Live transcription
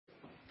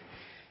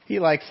He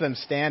likes them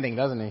standing,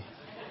 doesn't he?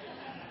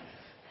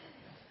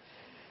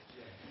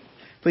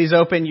 Please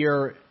open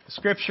your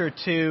scripture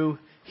to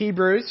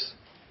Hebrews.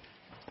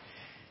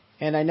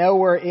 And I know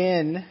we're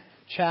in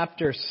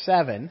chapter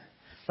 7,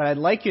 but I'd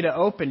like you to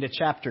open to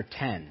chapter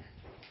 10.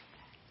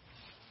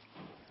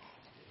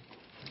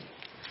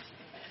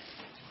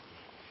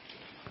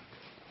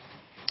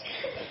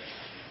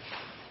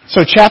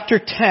 So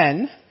chapter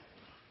 10,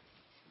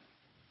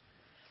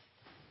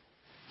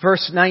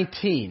 verse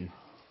 19.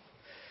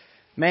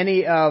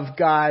 Many of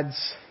God's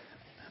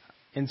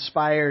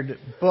inspired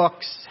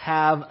books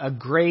have a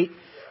great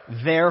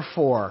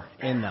therefore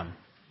in them.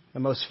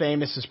 The most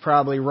famous is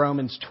probably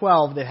Romans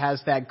 12 that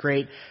has that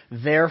great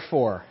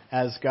therefore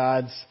as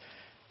God's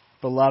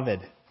beloved.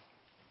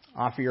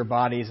 Offer your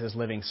bodies as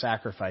living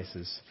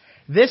sacrifices.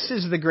 This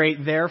is the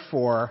great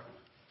therefore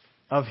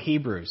of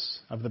Hebrews,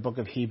 of the book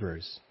of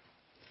Hebrews.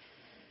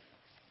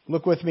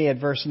 Look with me at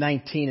verse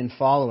 19 and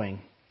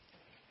following.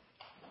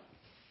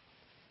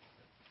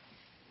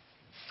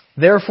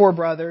 Therefore,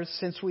 brothers,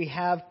 since we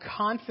have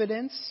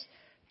confidence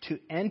to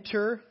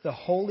enter the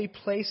holy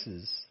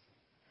places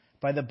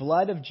by the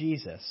blood of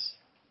Jesus,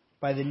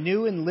 by the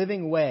new and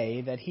living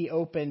way that he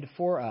opened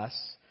for us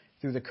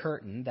through the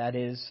curtain, that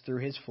is, through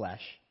his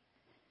flesh,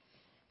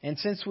 and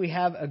since we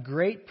have a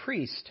great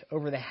priest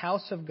over the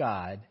house of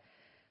God,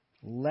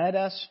 let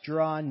us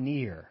draw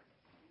near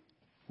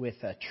with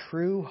a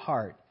true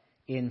heart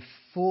in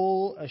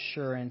full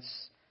assurance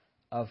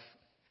of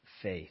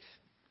faith.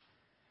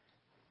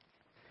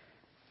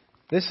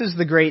 This is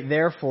the great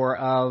therefore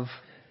of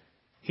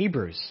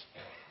Hebrews.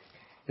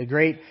 The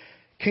great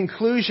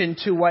conclusion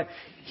to what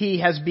he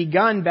has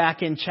begun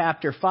back in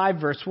chapter 5,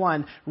 verse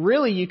 1.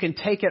 Really, you can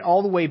take it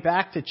all the way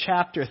back to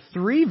chapter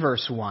 3,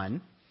 verse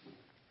 1,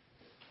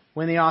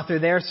 when the author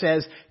there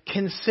says,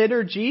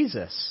 "Consider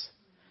Jesus,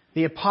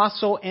 the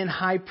apostle and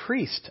high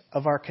priest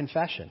of our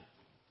confession."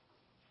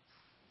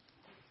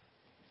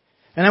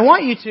 And I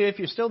want you to, if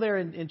you're still there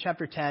in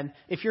chapter 10,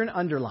 if you're an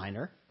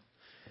underliner,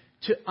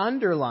 to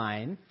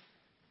underline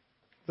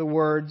the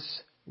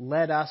words,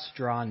 "Let us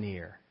draw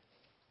near."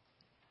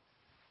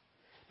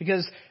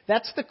 Because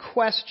that's the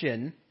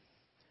question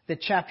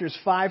that chapters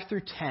 5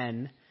 through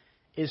 10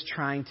 is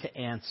trying to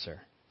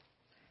answer.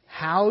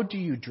 How do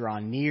you draw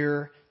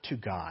near to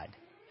God?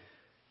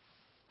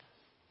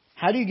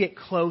 How do you get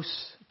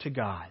close to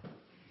God?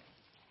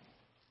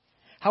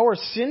 How are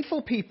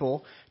sinful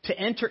people to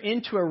enter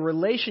into a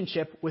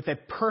relationship with a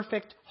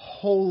perfect,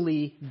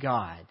 holy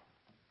God?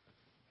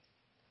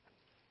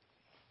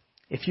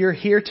 If you're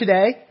here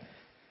today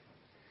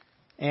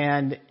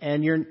and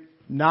you're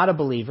not a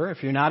believer,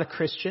 if you're not a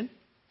Christian,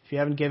 if you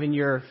haven't given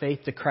your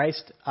faith to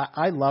Christ,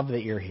 I love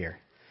that you're here.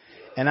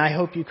 And I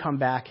hope you come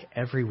back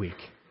every week.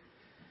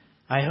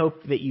 I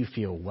hope that you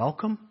feel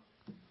welcome.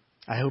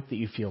 I hope that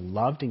you feel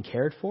loved and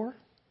cared for.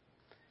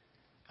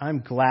 I'm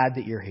glad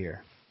that you're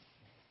here.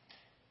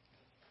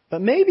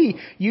 But maybe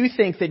you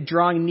think that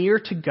drawing near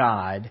to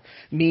God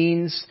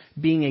means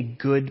being a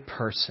good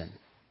person.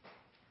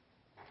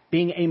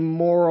 Being a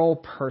moral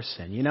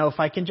person. You know, if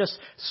I can just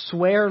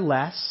swear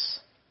less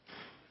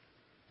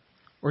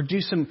or do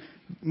some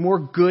more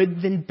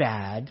good than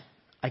bad,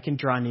 I can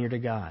draw near to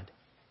God.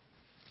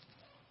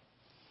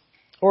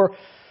 Or,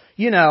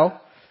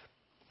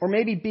 or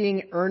maybe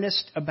being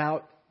earnest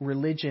about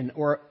religion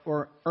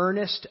or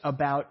earnest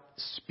about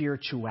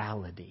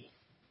spirituality.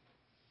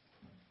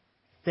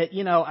 That,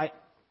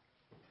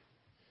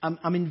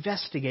 I'm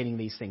investigating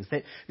these things,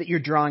 that you're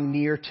drawing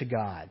near to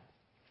God.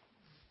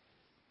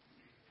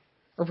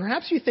 Or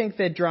perhaps you think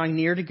that drawing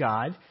near to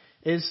God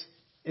is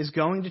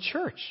going to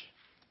church,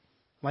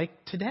 like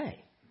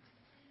today.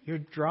 You're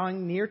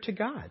drawing near to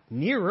God,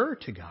 nearer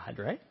to God,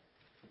 right?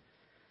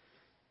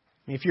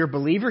 If you're a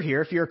believer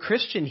here, if you're a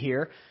Christian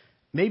here,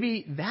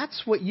 maybe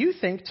that's what you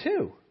think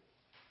too.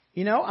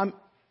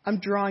 I'm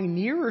drawing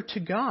nearer to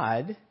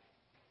God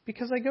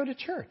because I go to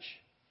church.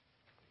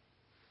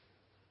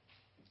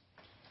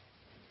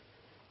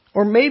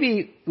 Or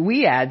maybe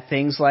we add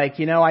things like,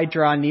 I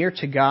draw near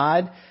to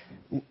God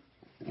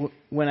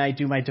when I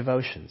do my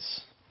devotions.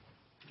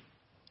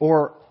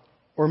 Or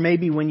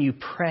maybe when you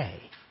pray,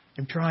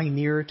 I'm drawing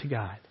nearer to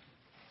God.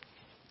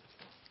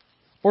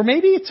 Or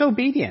maybe it's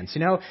obedience.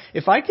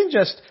 If I can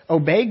just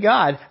obey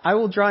God, I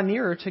will draw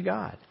nearer to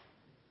God.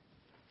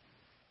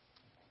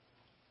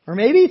 Or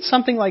maybe it's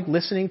something like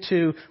listening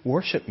to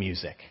worship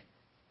music.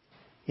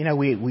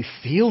 We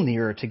feel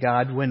nearer to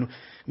God when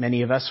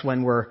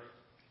we're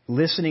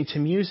listening to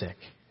music.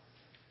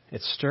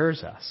 It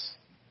stirs us.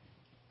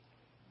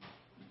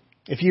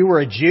 If you were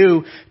a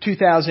Jew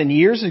 2,000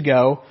 years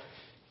ago,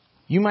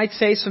 you might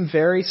say some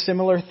very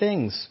similar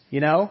things.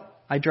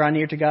 I draw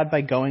near to God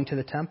by going to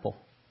the temple,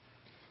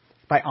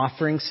 by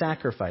offering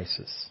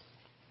sacrifices,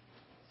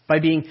 by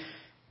being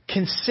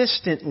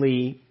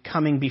consistently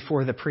coming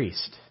before the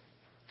priest.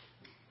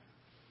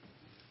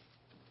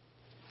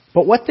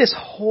 But what this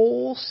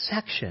whole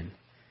section,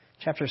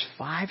 chapters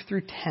 5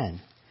 through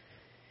 10,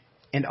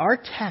 and our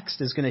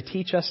text is going to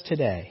teach us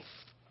today,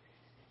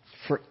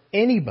 for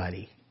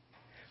anybody,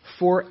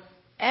 for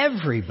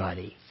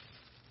everybody,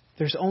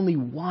 there's only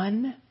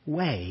one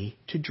way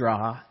to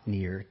draw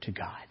near to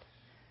God.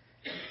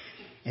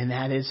 And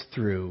that is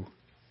through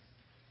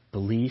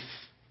belief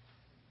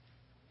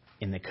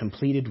in the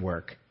completed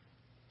work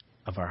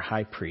of our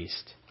high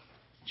priest,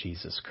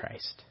 Jesus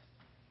Christ.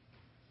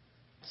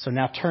 So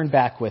now turn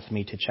back with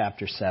me to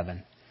chapter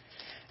 7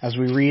 as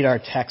we read our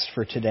text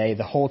for today,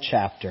 the whole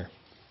chapter.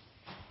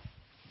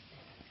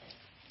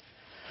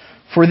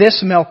 For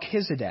this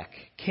Melchizedek,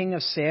 king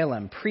of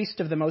Salem, priest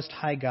of the Most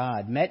High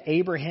God, met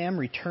Abraham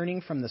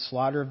returning from the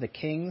slaughter of the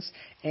kings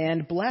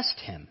and blessed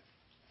him.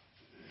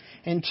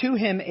 And to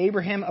him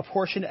Abraham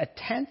apportioned a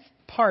 10th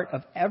part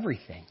of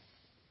everything.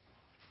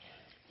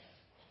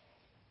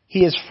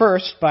 He is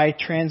first, by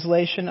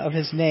translation of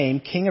his name,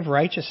 King of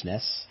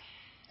Righteousness,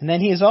 and then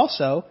he is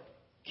also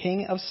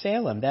King of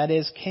Salem, that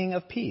is, King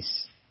of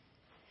Peace.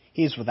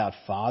 He is without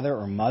father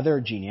or mother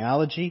or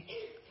genealogy,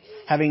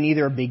 having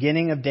neither a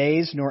beginning of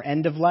days nor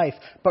end of life,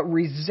 but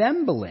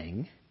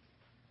resembling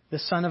the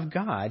Son of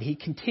God, he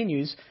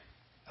continues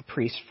a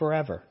priest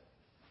forever.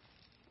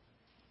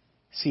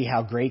 See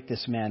how great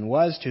this man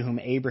was, to whom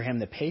Abraham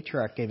the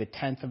patriarch gave a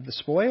 10th of the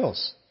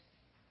spoils.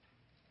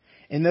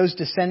 And those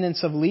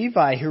descendants of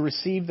Levi who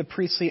received the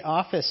priestly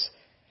office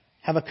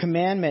have a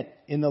commandment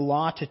in the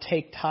law to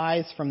take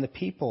tithes from the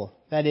people,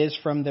 that is,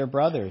 from their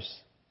brothers,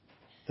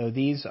 though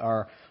these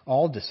are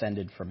all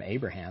descended from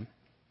Abraham.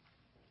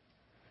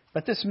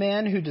 But this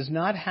man who does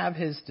not have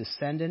his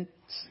descendants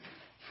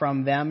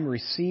from them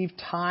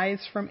received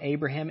tithes from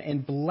Abraham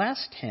and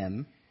blessed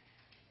him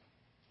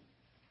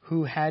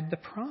who had the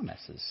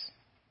promises.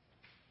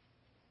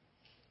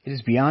 It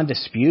is beyond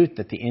dispute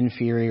that the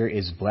inferior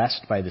is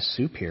blessed by the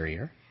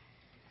superior.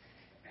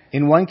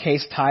 In one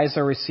case, tithes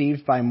are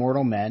received by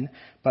mortal men,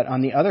 but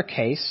on the other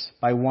case,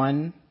 by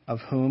one of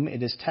whom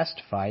it is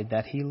testified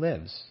that he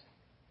lives.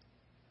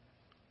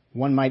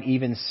 One might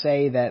even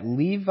say that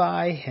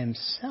Levi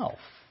himself,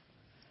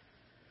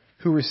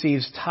 who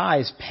receives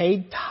tithes,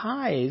 paid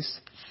tithes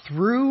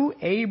through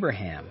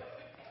Abraham,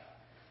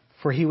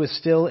 for he was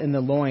still in the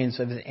loins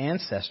of his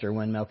ancestor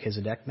when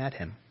Melchizedek met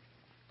him.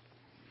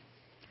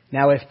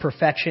 Now, if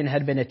perfection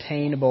had been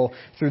attainable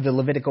through the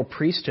Levitical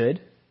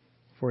priesthood,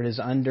 for it is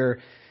under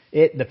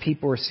it the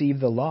people receive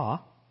the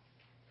law,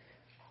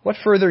 what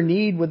further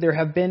need would there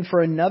have been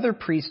for another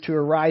priest to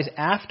arise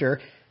after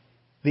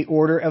the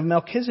order of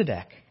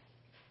Melchizedek,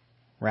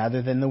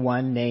 rather than the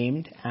one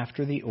named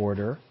after the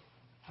order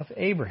of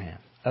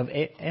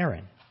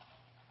Aaron?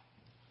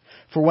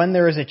 For when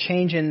there is a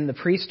change in the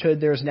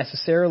priesthood, there is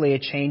necessarily a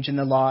change in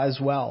the law as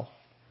well.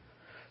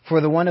 For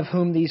the one of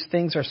whom these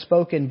things are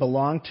spoken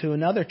belonged to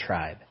another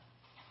tribe,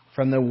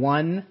 from the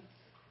one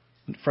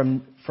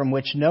from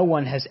which no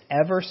one has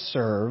ever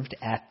served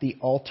at the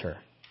altar.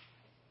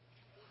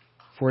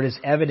 For it is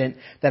evident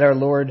that our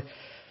Lord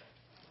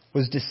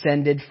was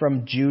descended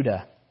from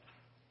Judah,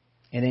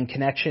 and in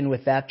connection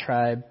with that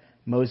tribe,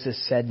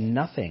 Moses said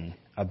nothing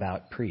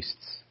about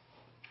priests.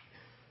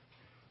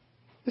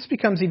 This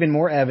becomes even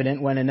more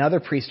evident when another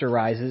priest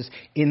arises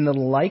in the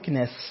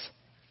likeness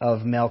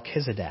of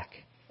Melchizedek,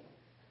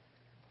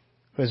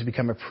 who has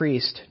become a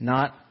priest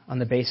not on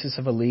the basis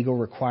of a legal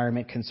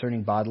requirement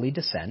concerning bodily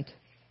descent,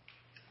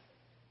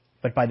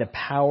 but by the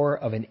power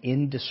of an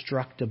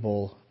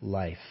indestructible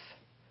life.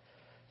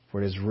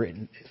 For it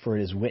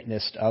is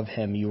witnessed of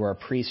him, you are a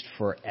priest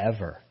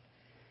forever,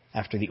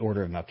 after the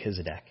order of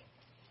Melchizedek.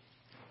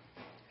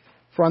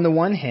 For on the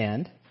one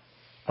hand,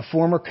 a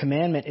former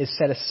commandment is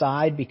set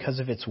aside because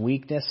of its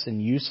weakness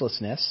and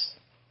uselessness,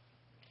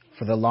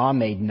 for the law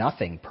made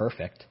nothing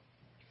perfect.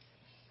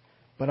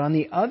 But on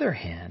the other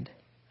hand,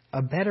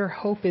 a better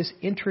hope is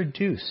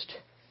introduced,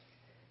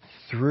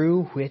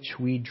 through which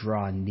we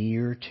draw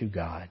near to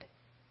God.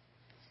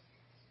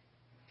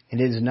 And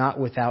it is not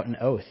without an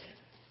oath.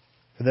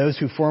 For those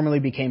who formerly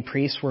became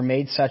priests were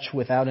made such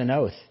without an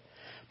oath.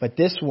 But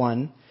this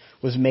one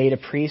was made a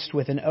priest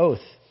with an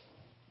oath,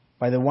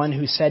 by the one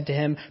who said to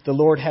him, "The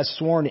Lord has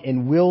sworn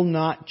and will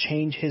not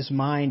change his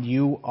mind.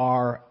 You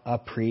are a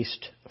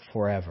priest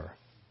forever."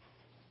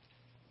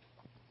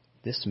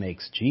 This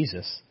makes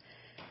Jesus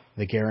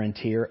the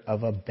guarantor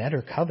of a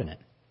better covenant.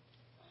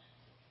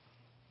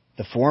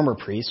 The former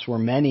priests were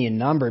many in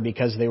number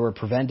because they were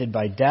prevented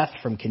by death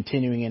from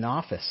continuing in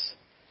office.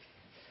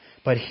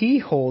 But he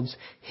holds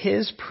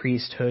his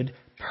priesthood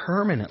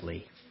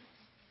permanently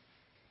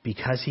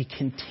because he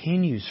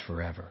continues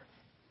forever.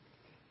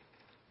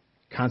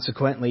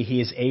 Consequently,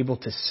 he is able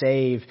to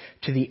save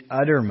to the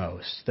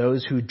uttermost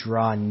those who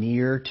draw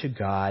near to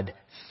God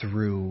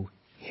through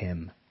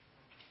him,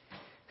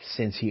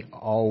 since he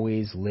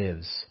always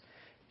lives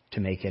to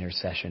make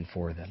intercession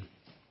for them.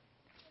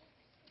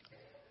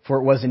 For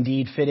it was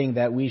indeed fitting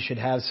that we should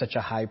have such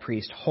a high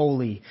priest,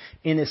 holy,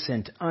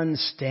 innocent,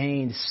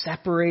 unstained,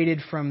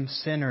 separated from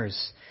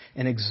sinners,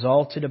 and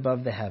exalted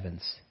above the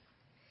heavens.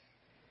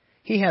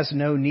 He has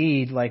no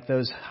need, like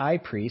those high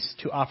priests,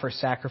 to offer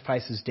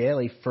sacrifices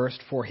daily,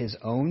 first for his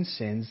own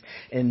sins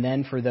and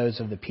then for those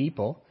of the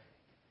people,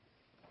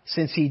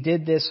 since he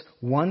did this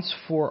once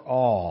for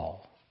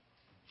all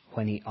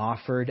when he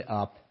offered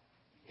up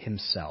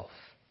himself.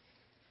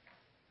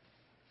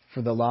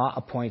 For the law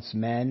appoints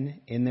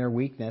men in their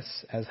weakness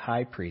as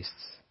high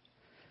priests,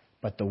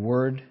 but the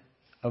word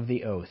of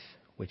the oath,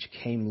 which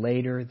came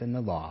later than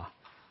the law,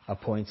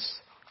 appoints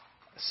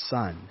a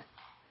son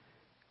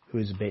who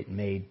is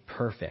made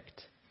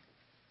perfect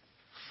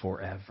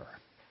forever.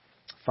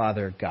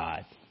 Father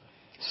God,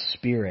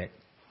 Spirit,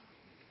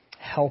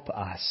 help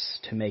us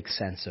to make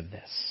sense of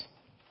this.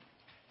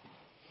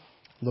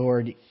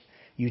 Lord,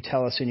 you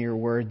tell us in your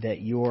word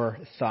that your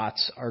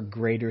thoughts are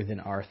greater than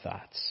our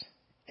thoughts,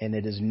 and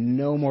it is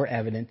no more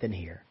evident than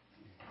here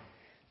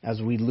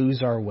as we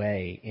lose our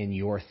way in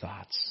your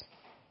thoughts.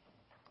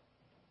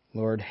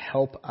 Lord,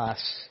 help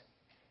us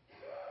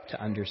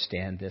to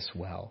understand this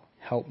well.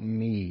 Help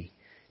me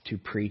to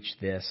preach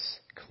this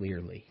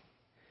clearly.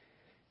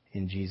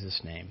 In Jesus'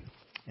 name,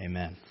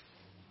 amen.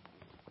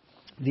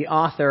 The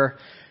author,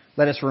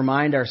 let us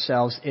remind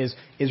ourselves, is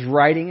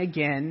writing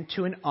again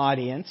to an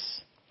audience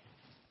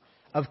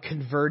of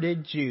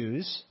converted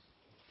Jews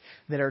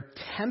that are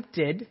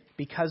tempted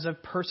because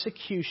of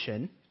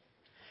persecution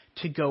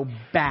to go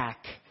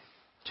back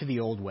to the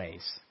old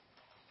ways.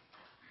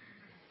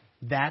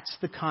 That's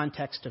the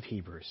context of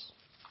Hebrews.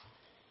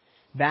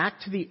 Back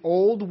to the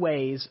old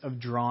ways of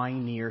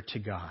drawing near to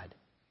God.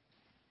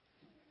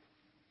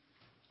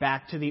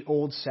 Back to the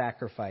old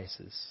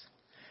sacrifices.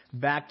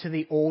 Back to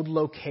the old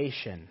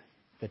location,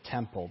 the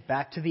temple.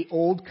 Back to the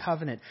old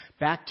covenant.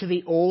 Back to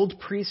the old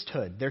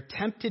priesthood. They're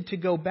tempted to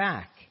go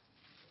back.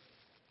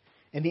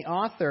 And the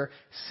author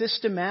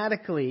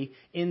systematically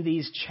in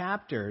these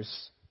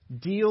chapters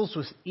deals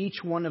with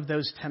each one of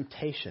those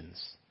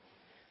temptations.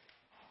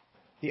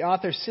 The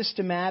author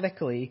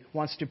systematically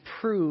wants to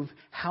prove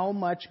how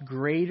much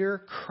greater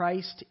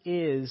Christ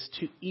is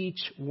to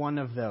each one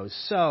of those.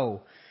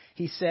 So,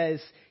 he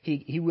says,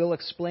 he will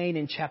explain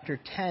in chapter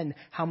 10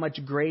 how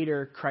much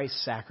greater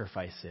Christ's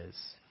sacrifice is.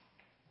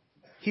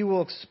 He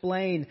will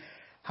explain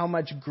how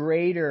much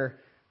greater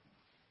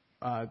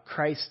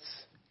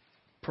Christ's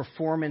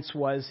performance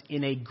was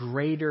in a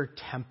greater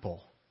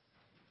temple,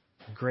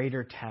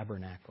 greater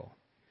tabernacle.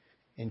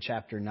 In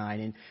chapter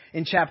 9.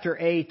 In chapter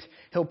 8,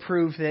 he'll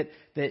prove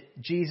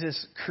that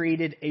Jesus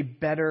created a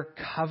better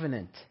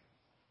covenant.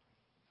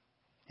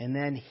 And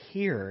then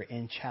here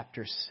in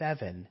chapter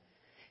 7,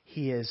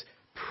 he is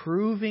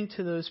proving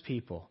to those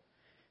people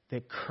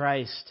that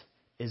Christ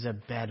is a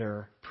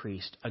better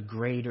priest, a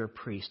greater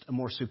priest, a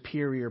more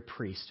superior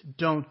priest.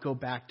 Don't go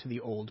back to the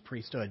old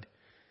priesthood.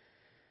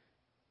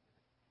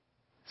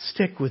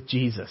 Stick with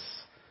Jesus.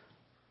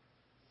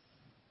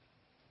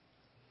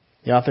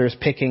 The author is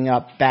picking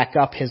back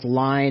up his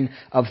line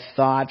of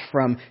thought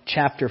from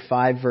chapter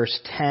 5, verse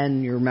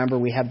 10. You remember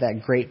we have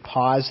that great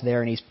pause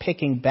there, and he's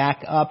picking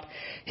back up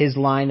his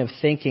line of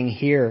thinking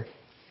here.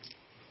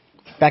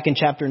 Back in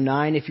chapter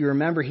 9, if you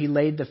remember, he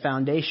laid the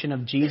foundation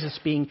of Jesus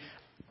being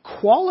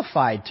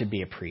qualified to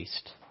be a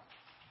priest.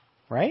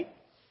 Right?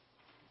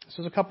 This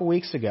was a couple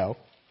weeks ago.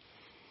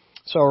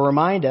 So I'll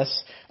remind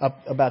us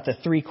about the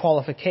three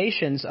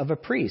qualifications of a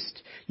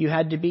priest. You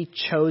had to be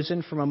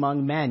chosen from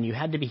among men. You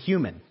had to be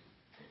human.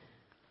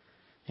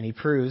 And he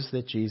proves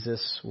that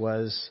Jesus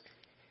was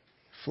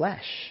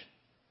flesh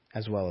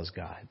as well as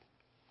God.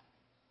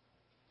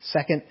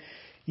 Second,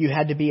 you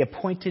had to be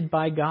appointed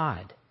by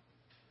God.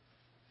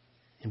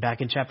 And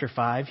back in chapter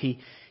 5,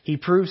 he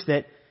proves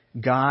that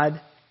God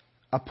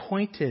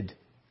appointed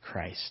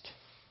Christ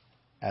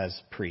as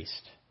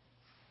priest.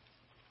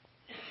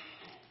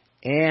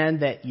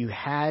 And that you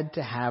had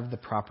to have the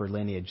proper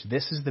lineage.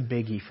 This is the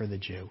biggie for the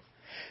Jew.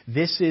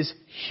 This is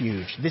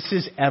huge. This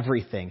is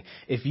everything.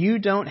 If you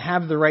don't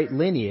have the right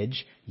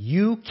lineage,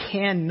 you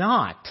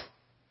cannot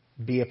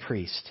be a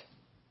priest.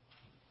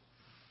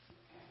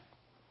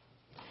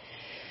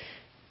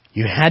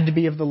 You had to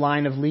be of the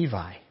line of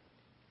Levi.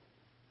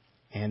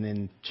 And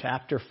in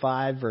chapter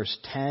 5, verse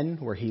 10,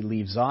 where he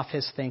leaves off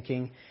his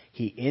thinking,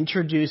 he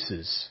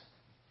introduces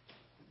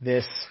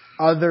this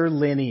other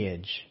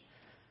lineage,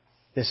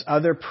 this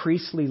other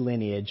priestly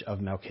lineage of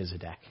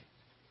Melchizedek.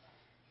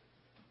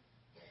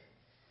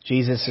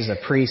 Jesus is a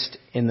priest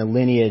in the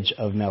lineage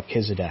of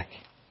Melchizedek.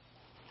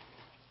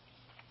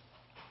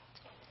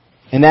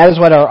 And that is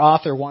what our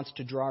author wants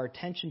to draw our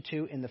attention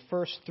to in the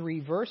first three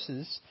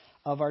verses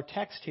of our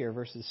text here,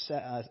 verses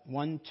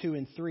 1, 2,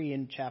 and 3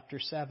 in chapter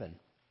 7.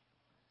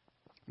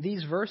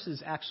 These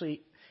verses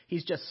actually,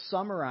 he's just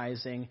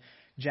summarizing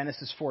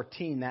Genesis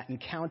 14, that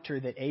encounter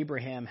that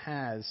Abraham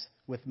has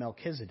with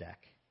Melchizedek.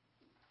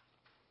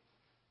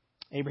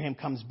 Abraham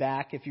comes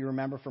back, if you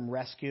remember, from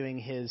rescuing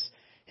his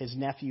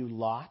nephew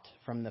Lot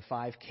from the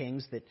 5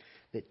 kings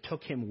that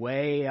took him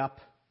way up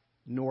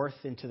north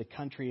into the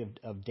country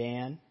of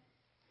Dan.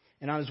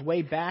 And on his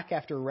way back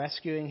after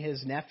rescuing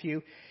his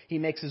nephew, he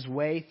makes his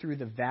way through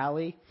the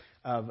valley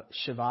of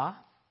Shiva.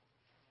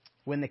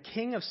 When the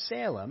king of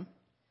Salem,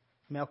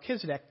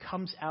 Melchizedek,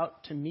 comes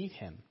out to meet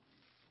him.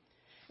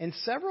 And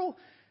several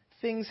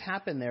things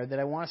happen there that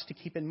I want us to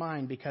keep in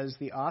mind because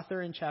the author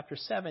in chapter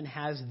 7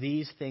 has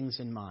these things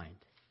in mind.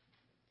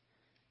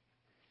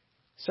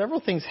 several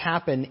things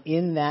happen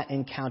in that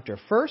encounter.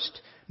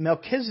 First,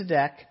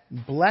 Melchizedek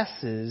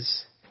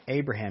blesses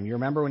Abraham. You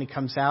remember when he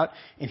comes out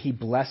and he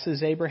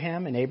blesses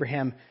Abraham, and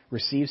Abraham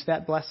receives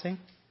that blessing?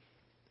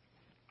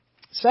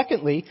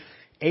 Secondly,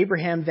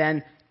 Abraham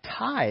then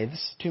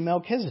tithes to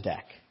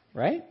Melchizedek,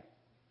 right?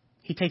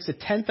 He takes a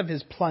tenth of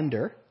his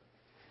plunder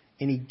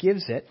and he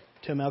gives it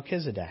to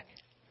Melchizedek.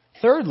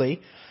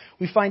 Thirdly,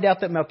 we find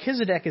out that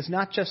Melchizedek is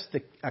not just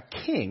a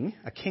king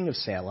of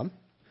Salem,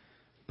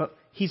 but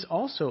he's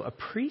also a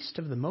priest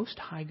of the Most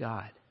High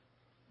God.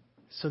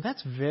 So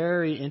that's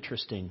very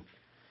interesting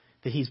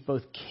that he's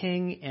both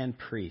king and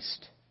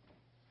priest.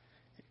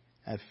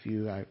 I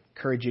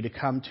encourage you to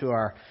come to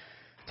our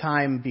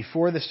time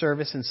before the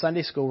service in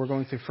Sunday school. We're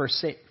going through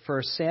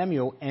 1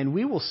 Samuel, and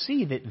we will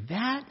see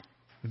that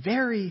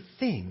very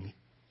thing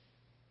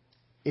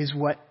is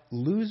what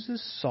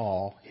loses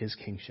Saul his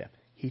kingship.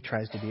 He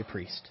tries to be a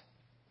priest.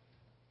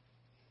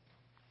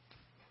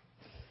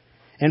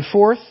 And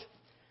fourth,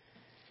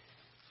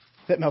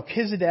 that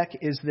Melchizedek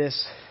is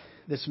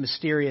this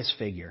mysterious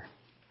figure.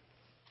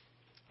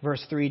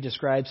 Verse 3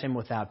 describes him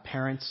without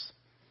parents,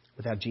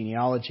 without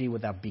genealogy,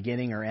 without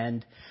beginning or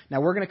end.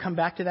 Now, we're going to come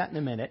back to that in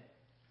a minute,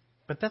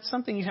 but that's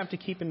something you have to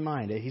keep in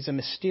mind. He's a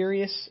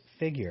mysterious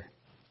figure.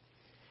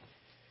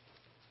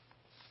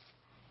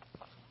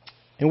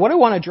 And what I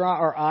want to draw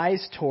our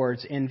eyes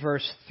towards in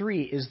verse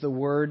 3 is the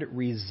word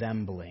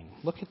resembling.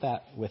 Look at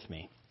that with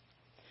me.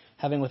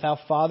 Having without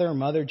father or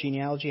mother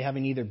genealogy,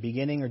 having neither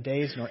beginning or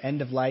days nor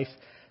end of life,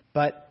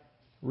 but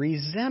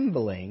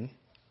resembling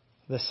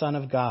the Son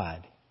of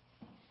God.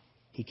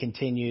 He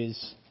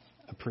continues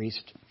a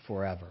priest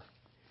forever.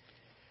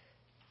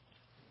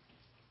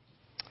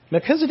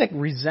 Melchizedek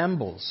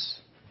resembles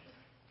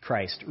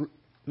Christ.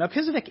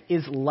 Melchizedek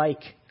is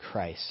like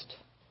Christ.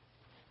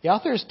 The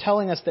author is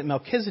telling us that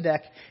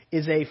Melchizedek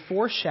is a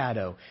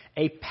foreshadow,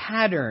 a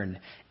pattern,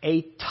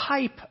 a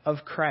type of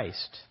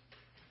Christ.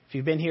 If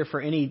you've been here for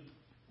any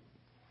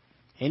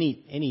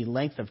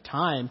length of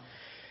time,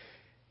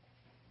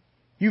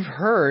 you've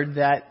heard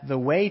that the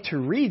way to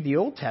read the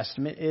Old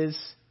Testament is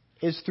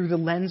through the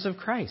lens of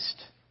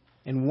Christ.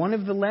 And one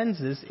of the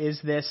lenses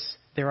is this: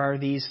 there are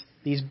these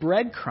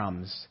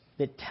breadcrumbs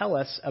that tell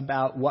us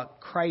about what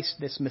Christ,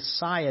 this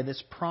Messiah,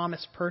 this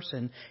promised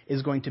person,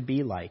 is going to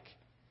be like.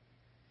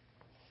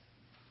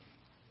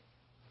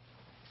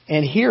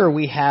 And here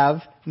we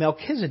have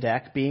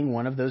Melchizedek being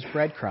one of those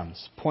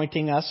breadcrumbs,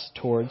 pointing us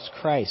towards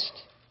Christ.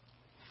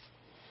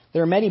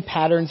 There are many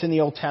patterns in the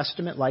Old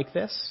Testament like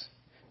this.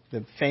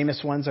 The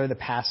famous ones are the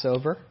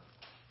Passover,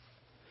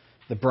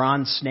 the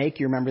bronze snake.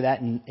 You remember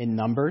that in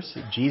Numbers.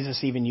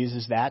 Jesus even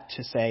uses that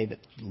to say that,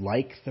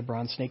 like the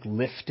bronze snake,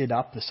 lifted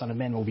up, the Son of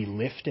Man will be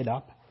lifted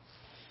up.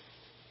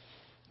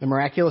 The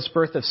miraculous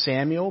birth of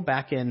Samuel,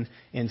 back in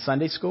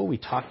Sunday school, we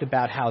talked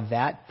about how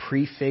that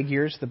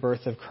prefigures the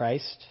birth of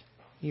Christ.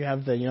 You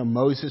have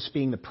Moses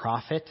being the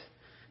prophet,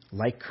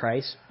 like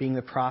Christ being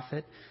the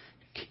prophet,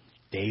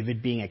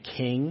 David being a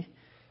king,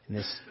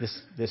 and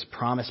this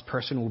promised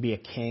person will be a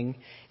king.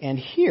 And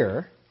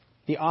here,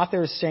 the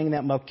author is saying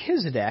that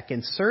Melchizedek,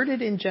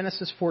 inserted in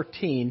Genesis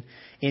 14,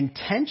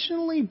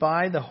 intentionally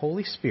by the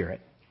Holy Spirit,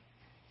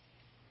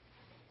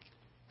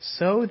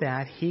 so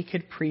that he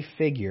could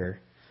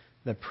prefigure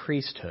the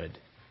priesthood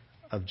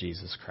of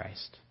Jesus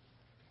Christ.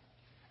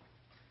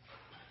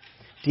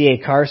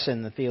 D.A.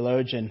 Carson, the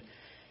theologian,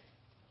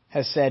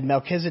 has said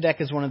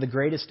Melchizedek is one of the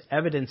greatest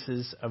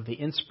evidences of the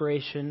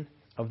inspiration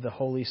of the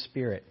Holy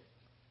Spirit.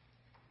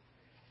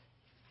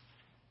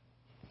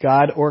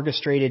 God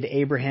orchestrated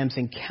Abraham's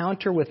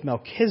encounter with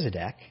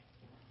Melchizedek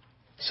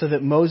so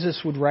that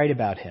Moses would write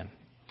about him.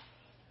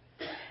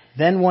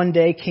 Then one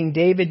day, King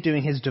David,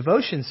 doing his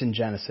devotions in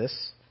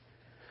Genesis,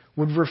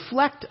 would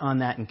reflect on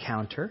that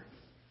encounter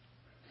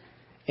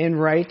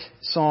and write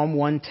Psalm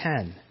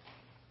 110,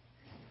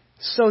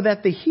 so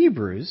that the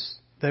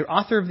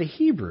author of the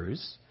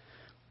Hebrews,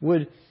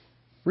 would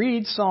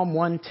read Psalm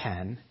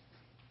 110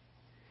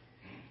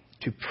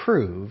 to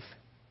prove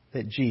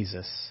that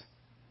Jesus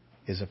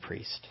is a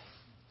priest.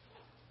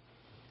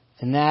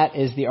 And that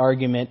is the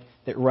argument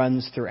that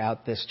runs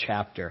throughout this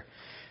chapter.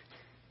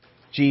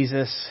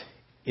 Jesus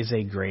is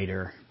a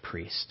greater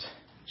priest.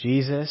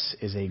 Jesus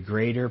is a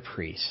greater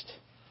priest.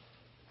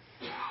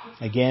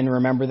 Again,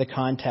 remember the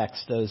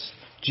context. Those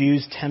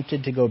Jews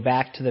tempted to go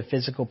back to the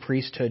physical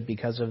priesthood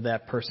because of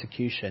that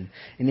persecution.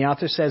 And the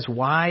author says,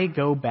 why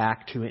go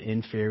back to an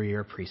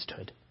inferior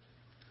priesthood?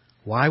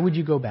 Why would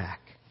you go back?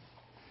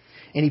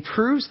 And he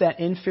proves that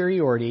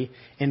inferiority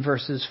in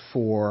verses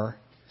 4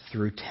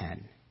 through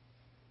 10.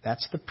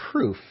 That's the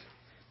proof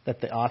that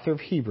the author of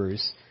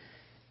Hebrews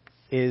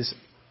is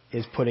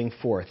putting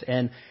forth.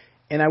 And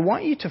I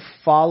want you to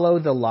follow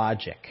the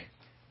logic.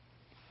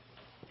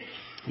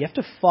 You have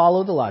to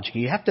follow the logic.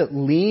 You have to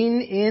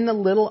lean in a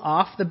little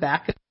off the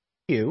back of the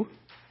pew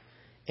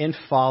and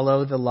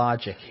follow the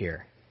logic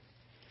here.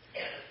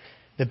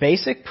 The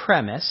basic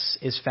premise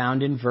is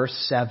found in verse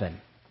 7.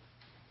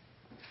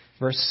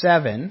 Verse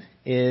 7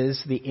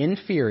 is the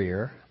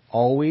inferior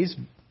always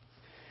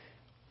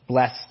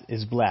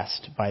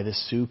blessed by the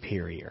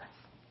superior.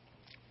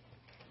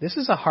 This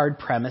is a hard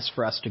premise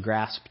for us to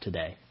grasp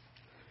today.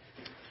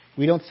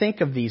 We don't think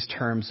of these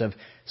terms of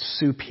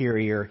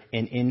superior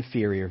and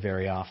inferior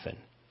very often.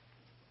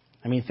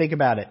 I mean, think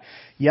about it.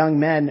 Young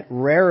men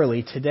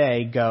rarely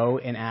today go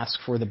and ask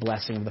for the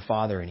blessing of the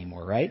Father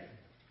anymore, right?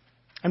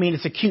 I mean,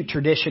 it's a cute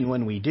tradition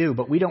when we do,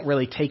 but we don't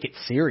really take it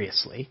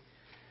seriously.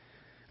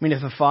 I mean,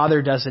 if the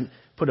Father doesn't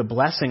put a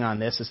blessing on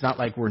this, it's not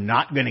like we're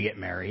not going to get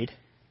married.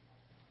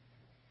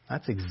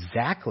 That's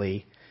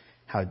exactly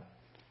how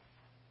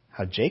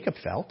Jacob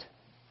felt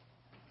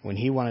when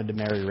he wanted to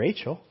marry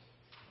Rachel.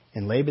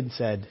 And Laban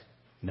said,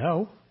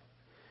 no.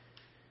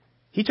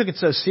 He took it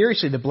so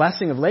seriously, the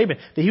blessing of Laban,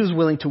 that he was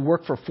willing to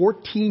work for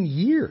 14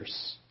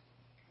 years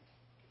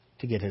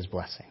to get his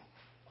blessing.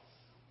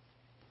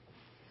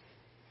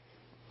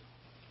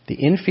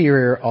 The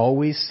inferior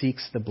always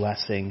seeks the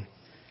blessing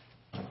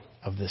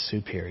of the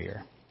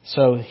superior.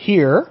 So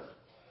here,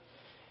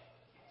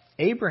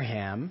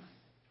 Abraham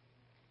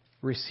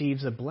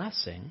receives a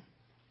blessing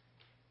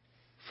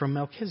from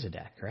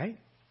Melchizedek, right?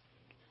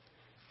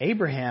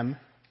 Abraham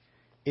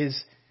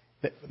is,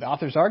 the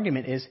author's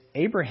argument is,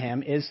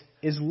 Abraham is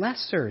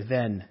lesser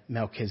than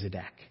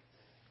Melchizedek.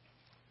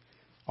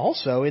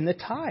 Also in the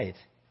tithe,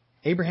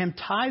 Abraham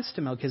tithes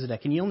to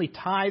Melchizedek, and he only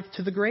tithed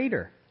to the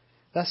greater.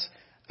 Thus,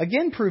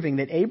 again proving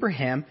that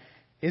Abraham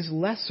is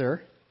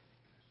lesser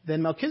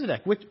than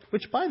Melchizedek,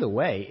 which by the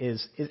way,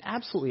 is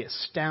absolutely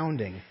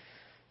astounding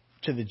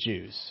to the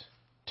Jews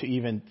to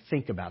even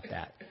think about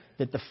that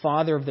the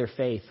father of their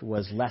faith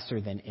was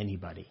lesser than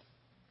anybody.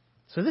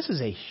 So this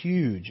is a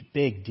huge,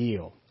 big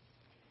deal.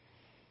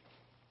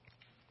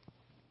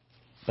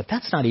 But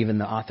that's not even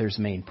the author's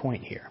main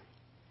point here.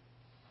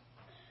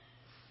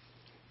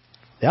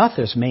 The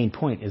author's main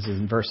point is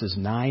in verses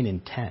 9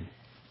 and 10.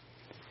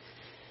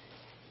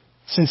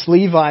 Since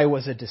Levi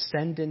was a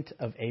descendant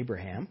of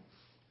Abraham,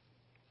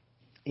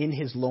 in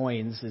his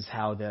loins is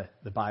how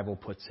the Bible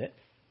puts it,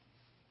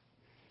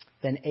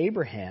 then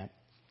Abraham,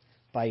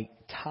 by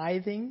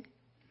tithing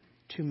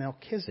to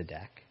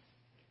Melchizedek,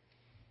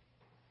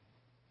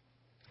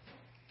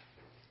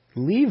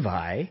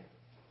 Levi,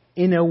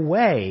 in a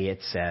way,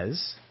 it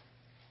says,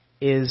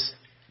 is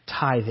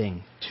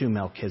tithing to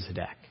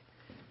Melchizedek.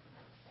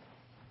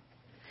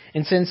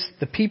 And since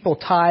the people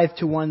tithe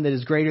to one that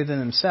is greater than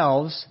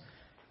themselves,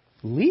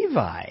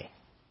 Levi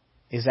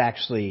is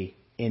actually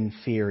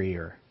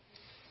inferior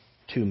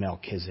to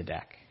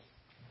Melchizedek.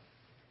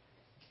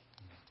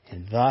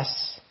 And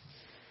thus,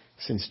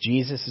 since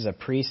Jesus is a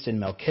priest in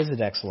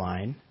Melchizedek's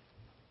line,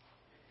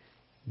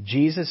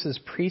 Jesus'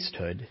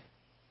 priesthood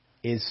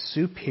is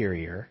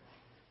superior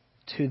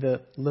to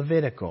the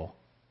Levitical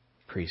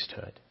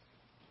priesthood.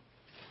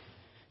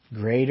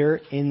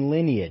 Greater in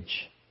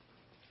lineage.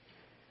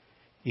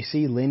 You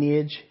see,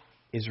 lineage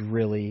is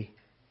really,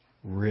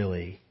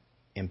 really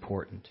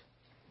important.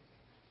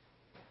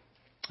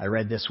 I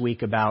read this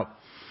week about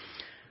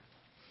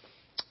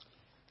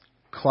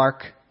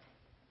Clark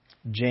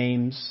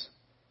James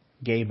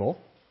Gable,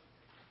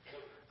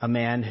 a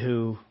man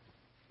who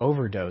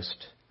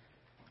overdosed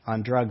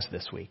on drugs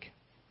this week.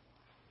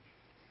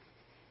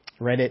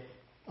 Read it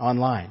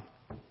online.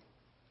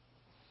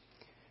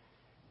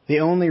 The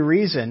only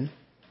reason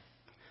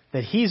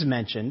that he's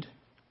mentioned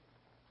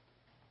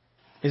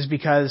is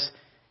because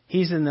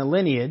he's in the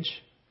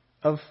lineage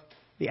of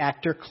the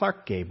actor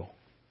Clark Gable.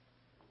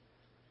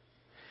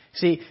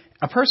 See,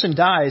 a person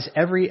dies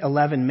every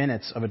 11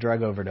 minutes of a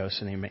drug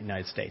overdose in the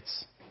United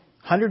States.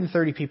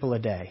 130 people a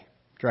day,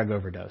 drug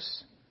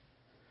overdose.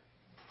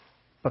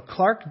 But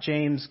Clark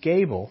James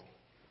Gable,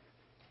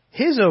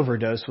 his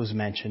overdose was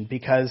mentioned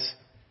because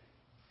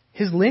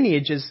his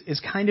lineage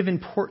is kind of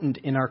important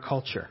in our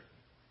culture.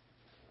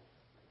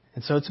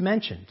 And so it's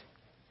mentioned.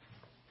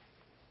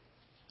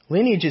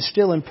 Lineage is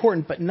still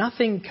important, but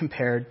nothing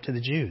compared to the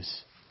Jews.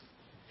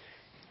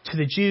 To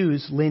the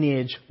Jews,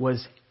 lineage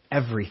was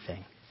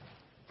everything.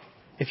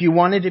 If you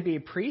wanted to be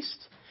a priest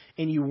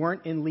and you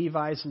weren't in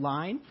Levi's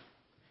line,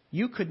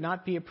 you could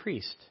not be a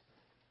priest.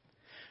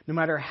 No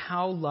matter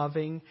how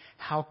loving,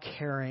 how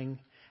caring,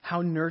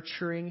 how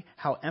nurturing,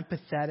 how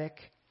empathetic,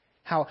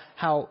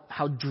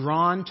 how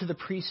drawn to the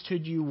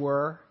priesthood you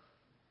were,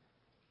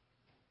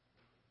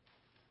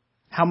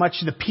 how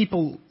much the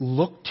people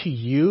looked to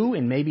you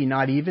and maybe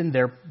not even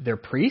their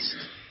priest,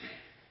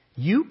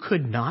 you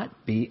could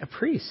not be a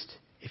priest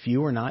if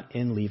you were not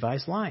in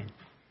Levi's line.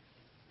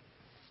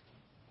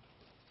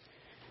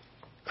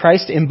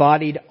 Christ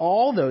embodied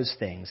all those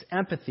things: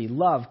 empathy,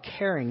 love,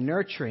 caring,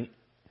 nurturing,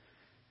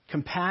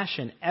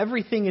 compassion,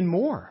 everything and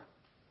more.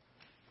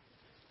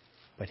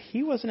 But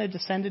he wasn't a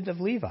descendant of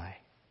Levi.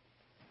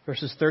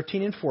 Verses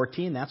 13 and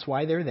 14, that's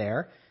why they're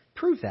there,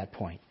 prove that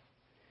point.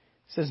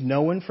 It says,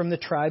 no one from the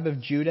tribe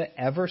of Judah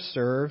ever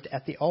served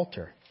at the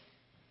altar.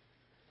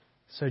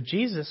 So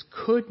Jesus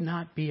could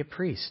not be a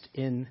priest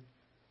in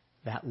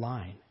that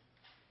line.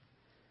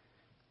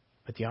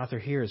 But the author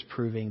here is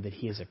proving that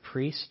he is a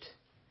priest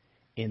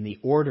in the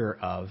order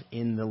of,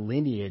 in the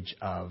lineage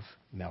of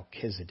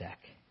Melchizedek.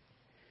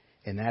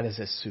 And that is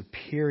a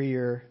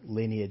superior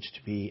lineage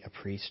to be a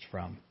priest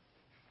from.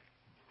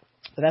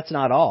 But that's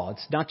not all.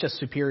 It's not just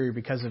superior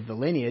because of the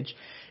lineage.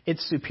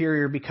 It's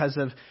superior because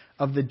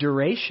of the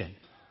duration.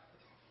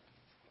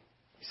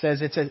 He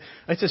says it's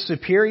a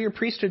superior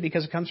priesthood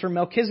because it comes from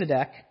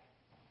Melchizedek.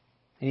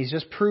 And he's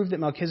just proved that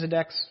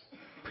Melchizedek's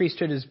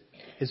priesthood is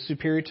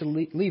superior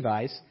to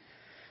Levi's.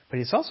 But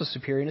it's also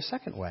superior in a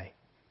second way.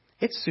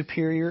 It's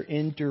superior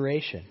in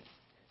duration.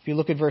 If you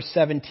look at verse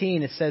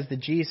 17, it says that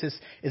Jesus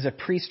is a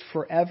priest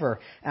forever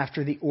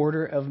after the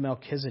order of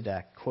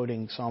Melchizedek,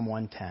 quoting Psalm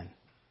 110.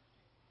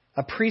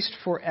 A priest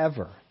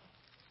forever.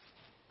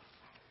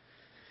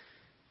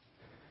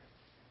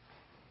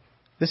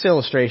 This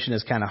illustration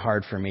is kind of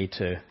hard for me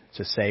to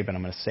say, but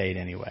I'm going to say it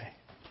anyway.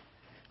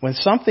 When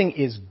something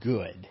is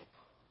good,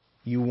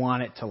 you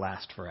want it to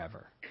last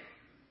forever.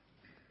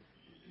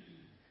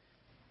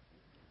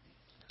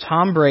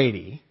 Tom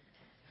Brady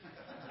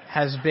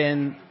has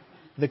been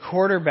the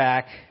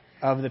quarterback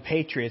of the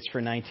Patriots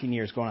for 19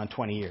 years, going on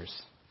 20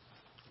 years.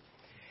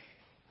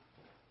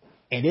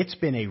 And it's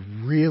been a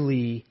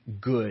really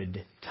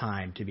good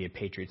time to be a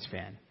Patriots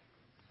fan.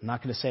 I'm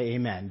not going to say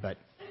amen, but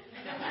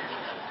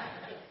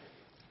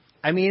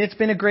I mean, it's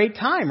been a great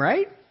time,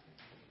 right?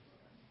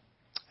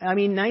 I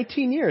mean,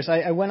 19 years.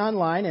 I went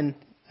online, and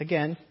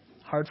again,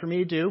 hard for me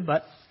to do,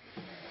 but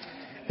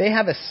they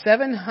have a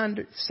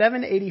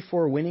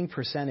 784 winning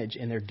percentage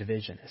in their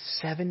division.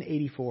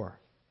 784.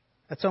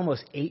 That's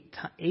almost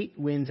 8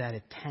 wins out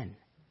of 10.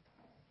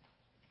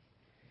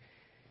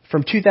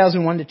 From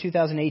 2001 to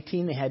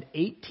 2018, they had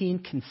 18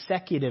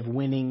 consecutive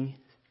winning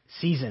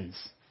seasons.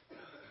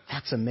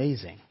 That's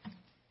amazing.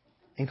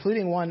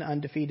 Including one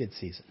undefeated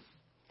season.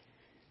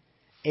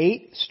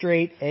 8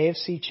 straight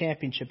AFC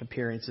championship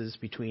appearances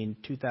between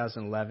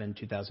 2011 and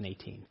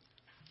 2018.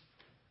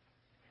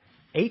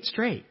 8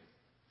 straight.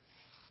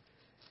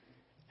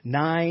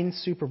 9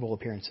 Super Bowl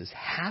appearances.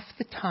 Half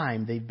the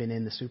time they've been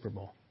in the Super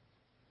Bowl.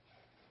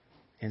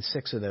 And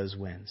 6 of those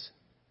wins.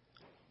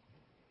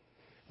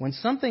 When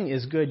something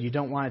is good, you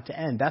don't want it to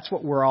end. That's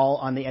what we're all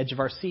on the edge of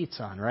our seats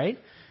on, right?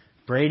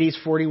 Brady's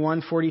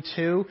 41,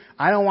 42.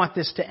 I don't want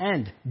this to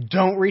end.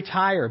 Don't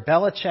retire.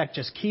 Belichick,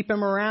 just keep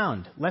him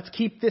around. Let's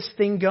keep this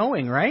thing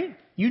going, right?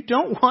 You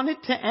don't want it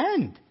to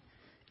end.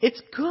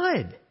 It's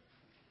good.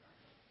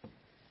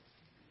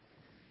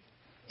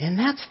 And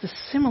that's the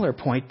similar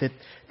point that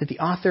the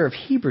author of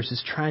Hebrews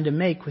is trying to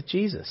make with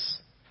Jesus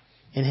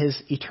in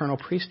his eternal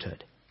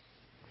priesthood.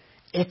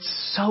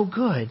 It's so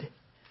good.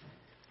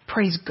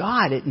 Praise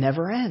God, it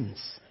never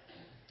ends.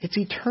 It's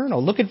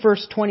eternal. Look at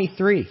verse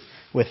 23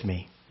 with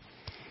me.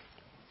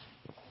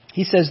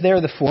 He says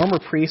there, the former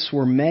priests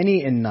were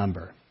many in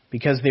number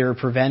because they were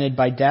prevented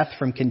by death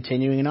from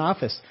continuing in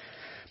office.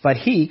 But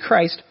he,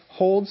 Christ,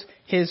 holds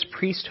his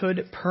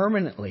priesthood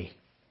permanently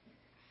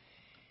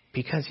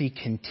because he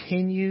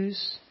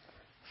continues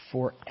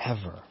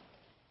forever.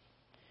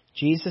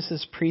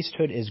 Jesus'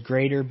 priesthood is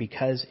greater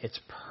because it's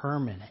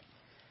permanent.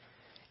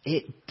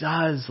 It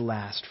does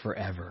last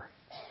forever.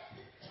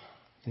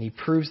 And he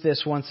proves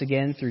this once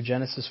again through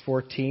Genesis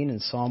 14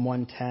 and Psalm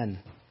 110.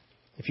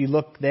 If you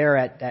look there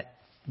at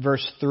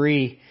verse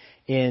 3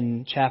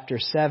 in chapter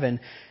 7,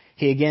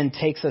 he again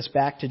takes us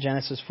back to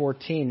Genesis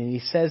 14, and he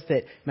says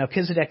that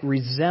Melchizedek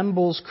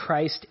resembles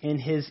Christ in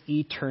his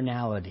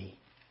eternality.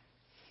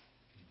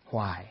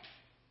 Why?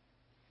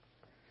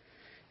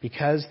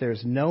 Because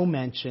there's no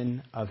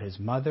mention of his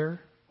mother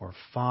or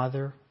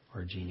father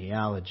or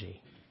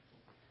genealogy.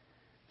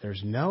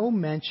 There's no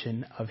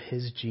mention of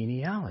his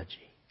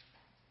genealogy.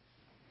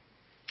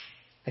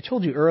 I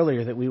told you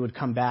earlier that we would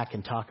come back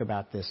and talk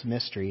about this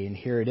mystery, and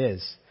here it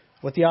is.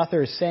 What the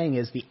author is saying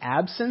is the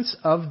absence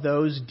of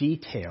those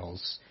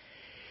details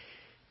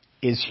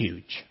is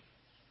huge.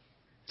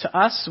 To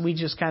us, we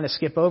just kind of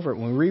skip over it.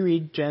 When we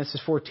read Genesis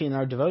 14 in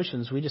our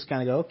devotions, we just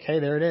kind of go, okay,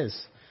 there it is.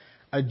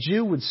 A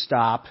Jew would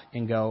stop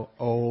and go,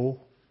 oh,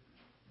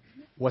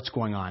 what's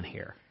going on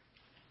here?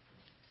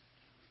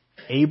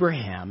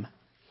 Abraham,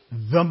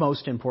 the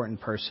most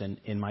important person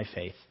in my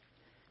faith,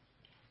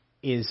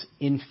 is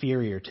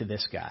inferior to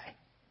this guy.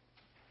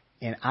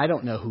 And I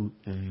don't know who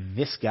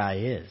this guy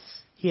is.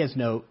 He has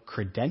no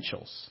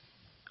credentials.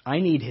 I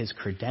need his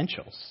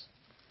credentials.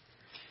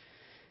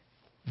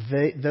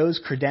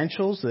 Those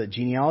credentials, the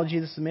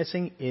genealogy that's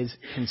missing, is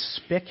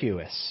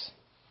conspicuous.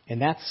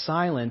 And that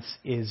silence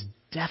is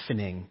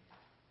deafening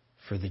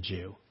for the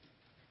Jew.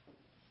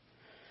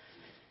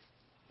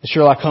 The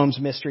Sherlock Holmes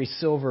mystery,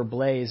 Silver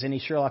Blaze. Any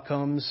Sherlock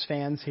Holmes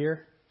fans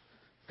here?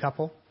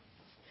 Couple?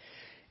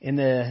 In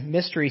the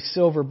mystery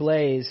Silver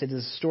Blaze, it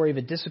is a story of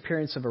a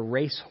disappearance of a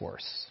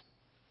racehorse.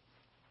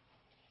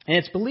 And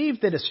it's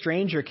believed that a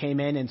stranger came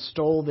in and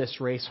stole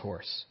this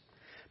racehorse.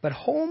 But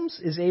Holmes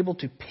is able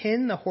to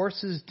pin the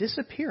horse's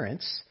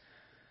disappearance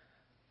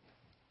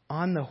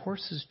on the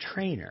horse's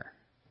trainer.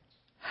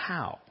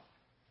 How?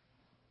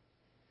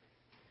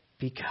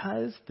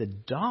 Because the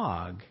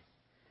dog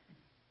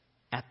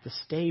at the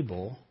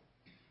stable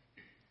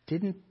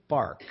didn't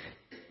bark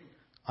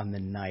on the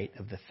night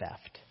of the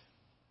theft.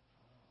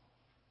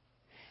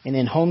 And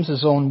in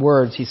Holmes's own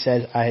words, he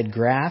said, I had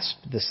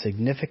grasped the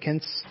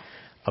significance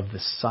of the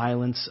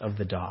silence of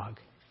the dog.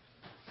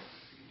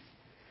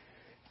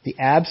 The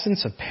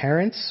absence of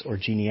parents or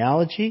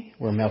genealogy,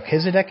 where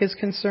Melchizedek is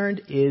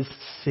concerned, is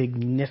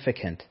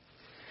significant.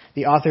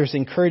 The author is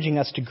encouraging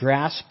us to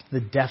grasp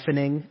the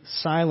deafening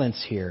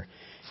silence here.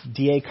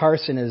 D.A.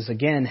 Carson is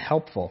again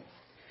helpful.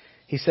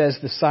 He says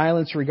the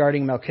silence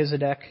regarding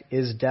Melchizedek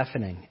is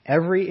deafening.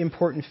 Every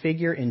important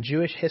figure in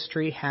Jewish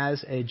history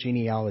has a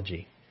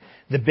genealogy.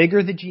 The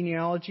bigger the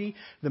genealogy,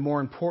 the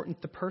more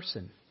important the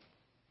person.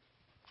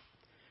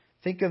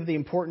 Think of the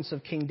importance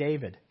of King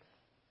David.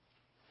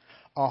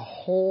 A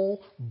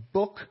whole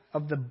book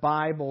of the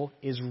Bible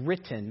is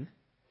written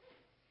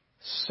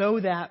so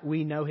that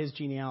we know his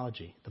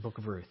genealogy, the book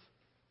of Ruth.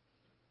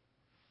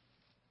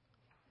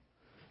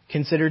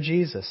 Consider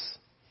Jesus.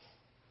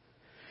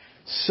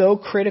 So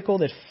critical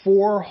that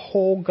 4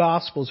 whole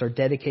Gospels are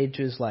dedicated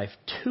to his life,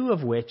 2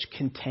 of which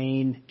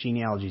contain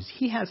genealogies.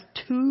 He has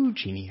 2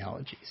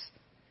 genealogies.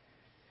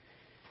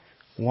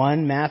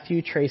 One,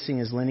 Matthew, tracing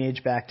his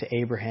lineage back to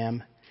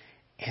Abraham,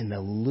 and the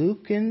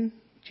Lucan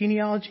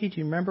genealogy, do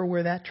you remember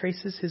where that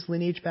traces his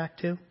lineage back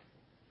to?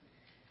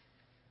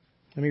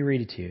 Let me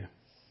read it to you.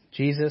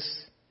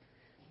 Jesus,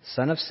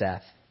 son of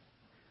Seth,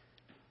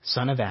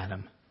 son of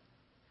Adam,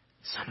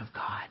 son of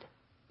God.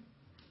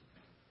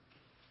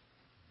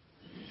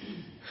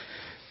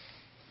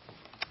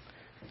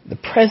 The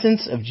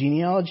presence of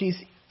genealogies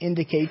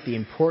indicate the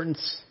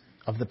importance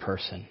of the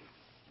person.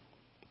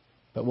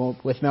 But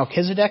with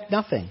Melchizedek,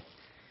 nothing.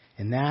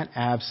 And that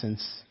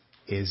absence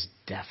is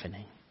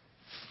deafening.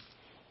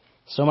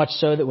 So much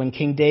so that when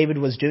King David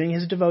was doing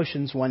his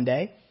devotions one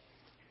day,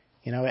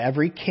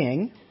 every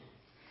king,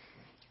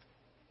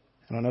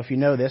 I don't know if you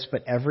know this,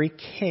 but every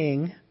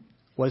king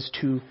was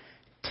to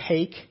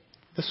take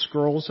the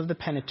scrolls of the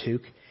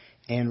Pentateuch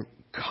and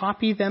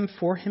copy them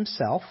for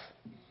himself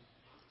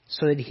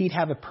so that he'd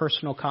have a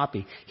personal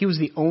copy. He was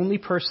the only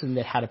person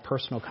that had a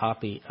personal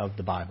copy of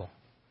the Bible.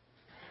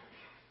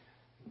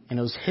 And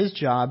it was his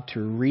job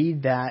to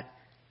read that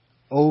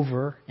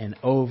over and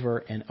over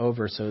and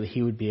over so that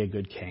he would be a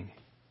good king.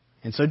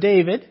 And so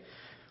David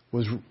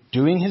was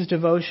doing his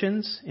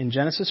devotions in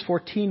Genesis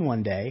 14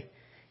 one day,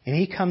 and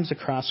he comes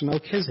across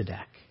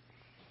Melchizedek.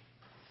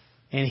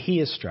 And he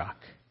is struck.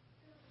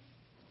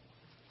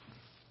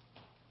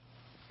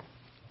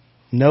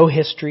 No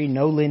history,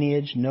 no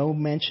lineage, no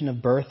mention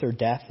of birth or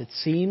death. It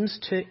seems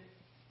to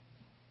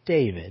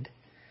David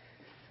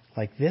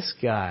like this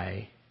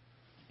guy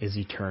is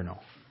eternal.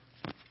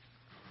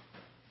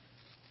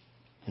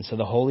 And so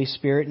the Holy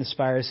Spirit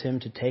inspires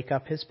him to take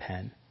up his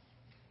pen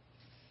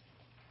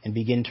and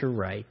begin to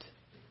write.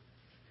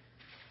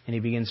 And he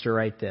begins to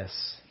write this: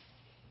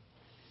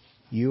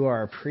 You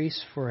are a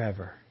priest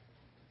forever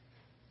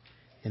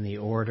in the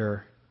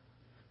order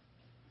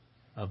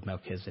of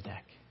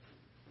Melchizedek.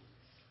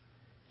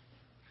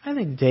 I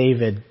think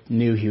David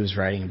knew he was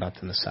writing about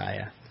the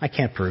Messiah. I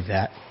can't prove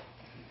that.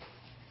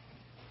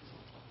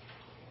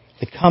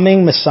 The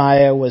coming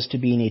Messiah was to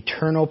be an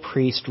eternal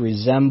priest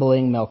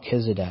resembling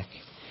Melchizedek.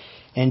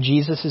 And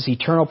Jesus'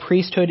 eternal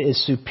priesthood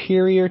is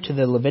superior to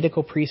the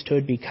Levitical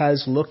priesthood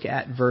because look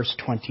at verse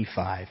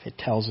 25. It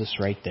tells us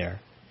right there.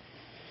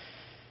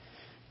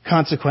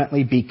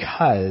 Consequently,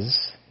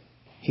 because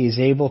he is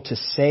able to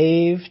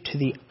save to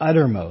the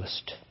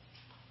uttermost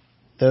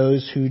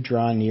those who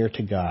draw near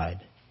to God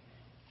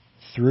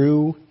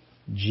through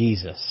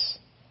Jesus,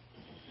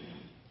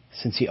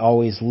 since he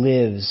always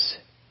lives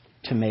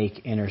to make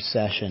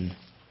intercession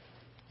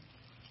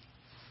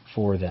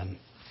for them.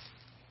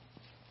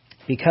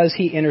 Because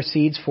he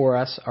intercedes for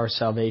us, our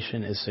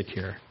salvation is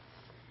secure.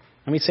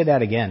 Let me say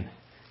that again,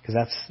 because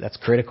that's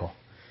critical.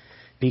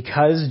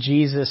 Because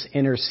Jesus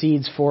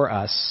intercedes for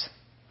us,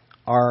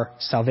 our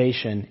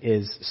salvation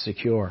is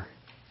secure.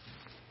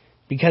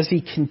 Because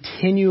he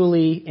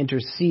continually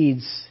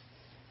intercedes,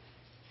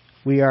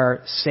 we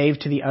are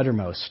saved to the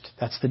uttermost.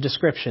 That's the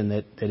description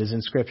that is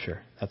in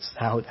Scripture. That's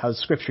how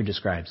Scripture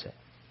describes it.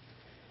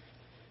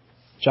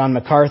 John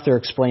MacArthur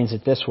explains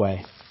it this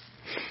way.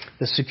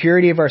 The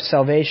security of our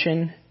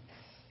salvation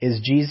is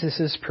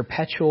Jesus'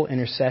 perpetual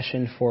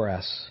intercession for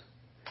us.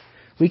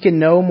 We can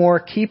no more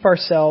keep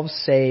ourselves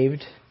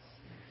saved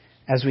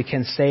as we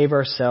can save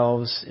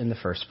ourselves in the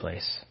first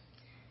place.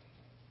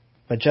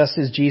 But just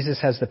as Jesus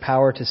has the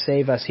power to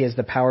save us, he has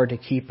the power to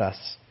keep us.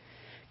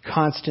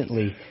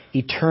 Constantly,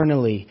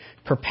 eternally,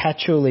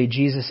 perpetually,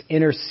 Jesus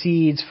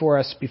intercedes for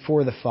us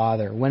before the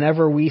Father.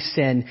 Whenever we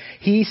sin,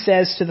 he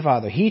says to the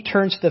Father, he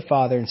turns to the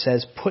Father and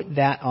says, put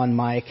that on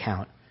my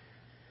account.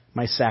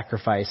 My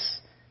sacrifice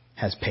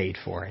has paid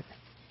for it.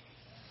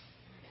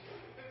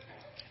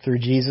 Through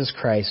Jesus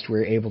Christ,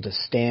 we're able to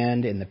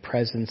stand in the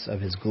presence of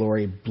his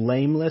glory,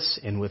 blameless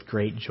and with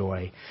great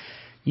joy.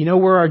 You know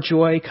where our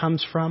joy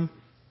comes from?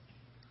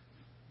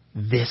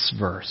 This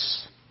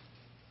verse.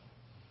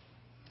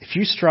 If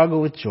you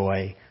struggle with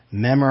joy,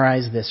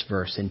 memorize this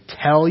verse and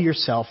tell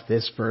yourself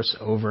this verse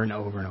over and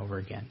over and over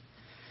again.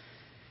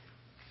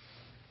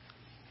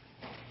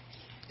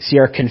 See,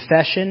 our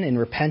confession and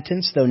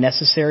repentance, though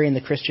necessary in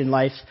the Christian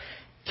life,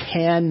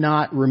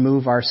 cannot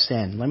remove our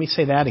sin. Let me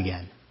say that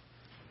again.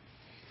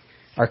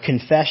 Our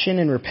confession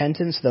and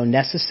repentance, though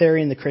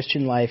necessary in the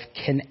Christian life,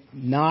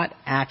 cannot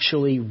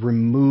actually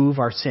remove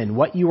our sin.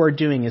 What you are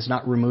doing is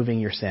not removing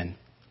your sin.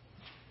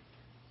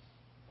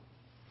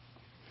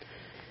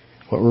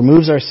 What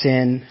removes our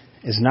sin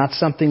is not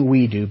something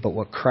we do, but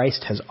what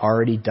Christ has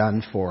already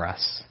done for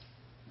us.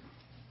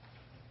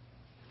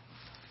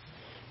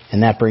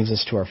 And that brings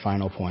us to our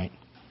final point.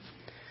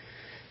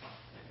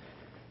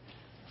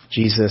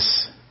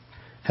 Jesus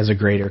has a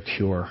greater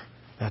cure.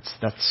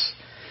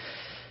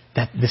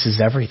 This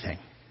is everything.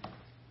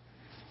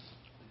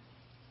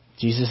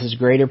 Jesus is a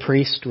greater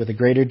priest with a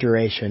greater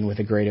duration, with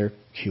a greater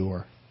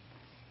cure.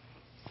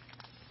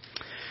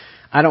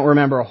 I don't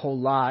remember a whole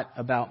lot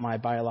about my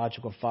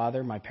biological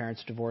father. My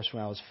parents divorced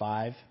when I was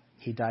 5.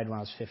 He died when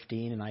I was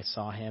 15, and I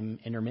saw him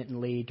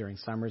intermittently during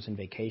summers and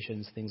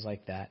vacations, things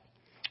like that.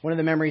 One of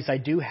the memories I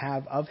do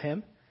have of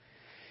him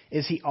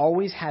is he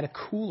always had a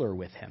cooler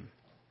with him.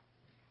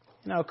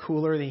 You know, a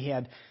cooler that he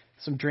had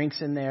some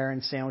drinks in there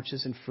and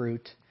sandwiches and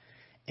fruit.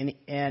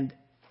 And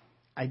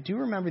I do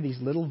remember these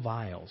little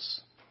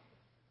vials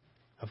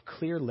of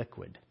clear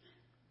liquid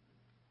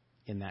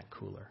in that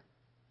cooler.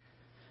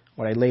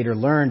 What I later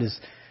learned is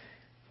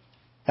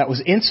that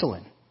was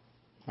insulin.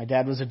 My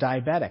dad was a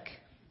diabetic,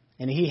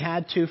 and he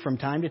had to, from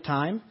time to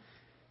time,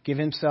 give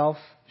himself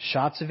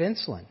shots of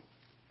insulin.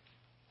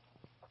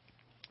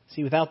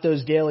 See, without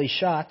those daily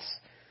shots,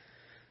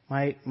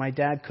 my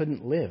dad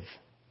couldn't live.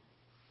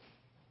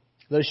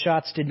 Those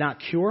shots did not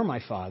cure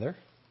my father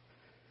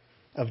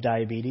of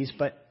diabetes,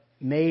 but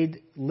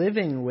made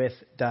living with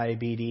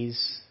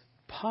diabetes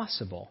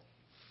possible.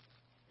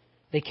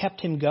 They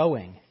kept him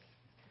going.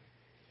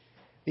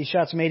 These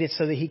shots made it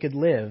so that he could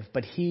live,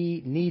 but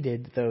he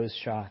needed those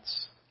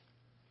shots.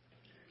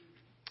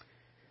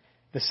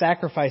 The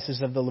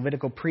sacrifices of the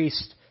Levitical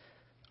priest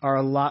are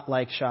a lot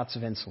like shots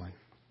of insulin.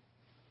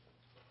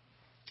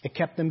 It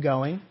kept them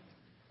going.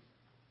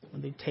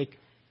 When they'd take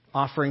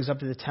offerings up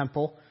to the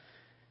temple,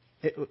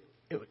 it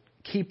would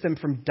keep them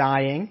from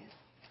dying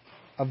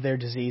of their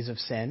disease of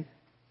sin.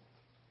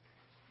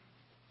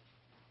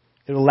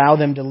 It would allow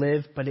them to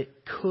live, but it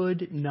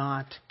could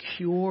not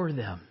cure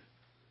them.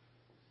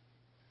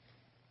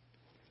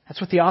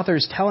 That's what the author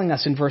is telling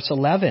us in verse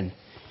 11.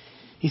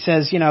 He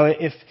says,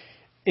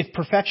 if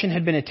perfection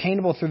had been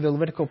attainable through the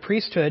Levitical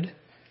priesthood,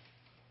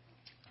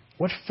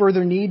 what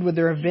further need would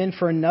there have been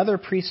for another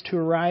priest to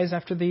arise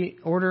after the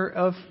order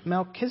of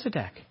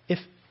Melchizedek? If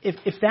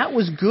that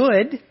was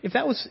good, if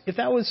that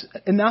was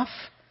enough,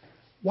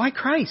 why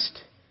Christ?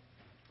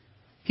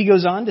 He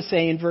goes on to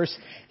say in verse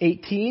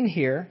 18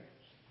 here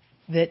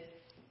that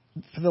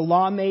the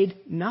law made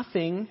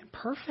nothing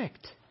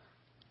perfect.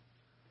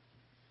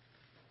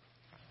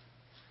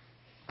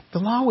 The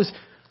law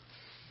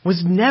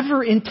was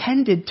never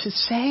intended to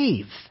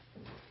save.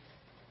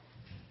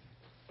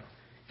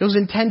 It was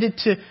intended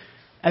to,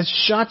 as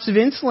shots of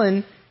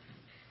insulin,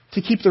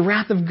 to keep the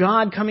wrath of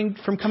God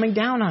from coming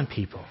down on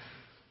people.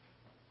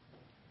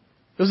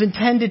 It was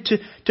intended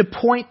to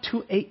point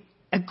to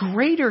a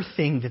greater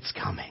thing that's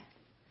coming.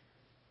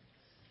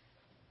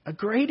 A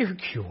greater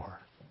cure.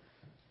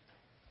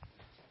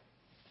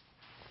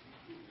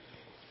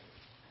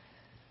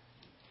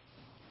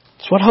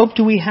 So what hope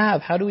do we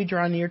have? How do we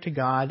draw near to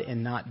God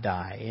and not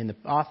die? And the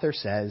author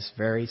says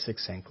very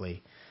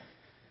succinctly,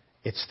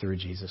 it's through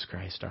Jesus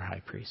Christ, our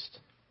high priest.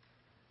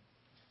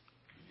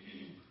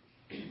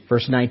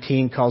 Verse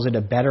 19 calls it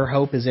a better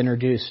hope is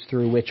introduced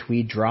through which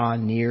we draw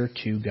near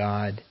to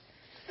God.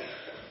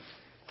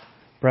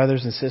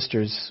 Brothers and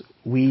sisters,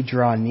 we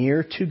draw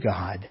near to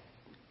God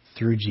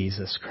through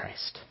Jesus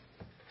Christ.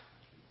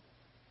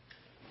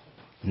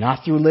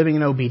 Not through living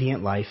an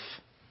obedient life.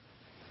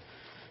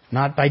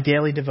 Not by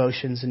daily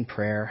devotions and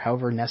prayer,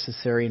 however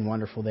necessary and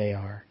wonderful they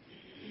are.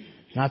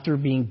 Not through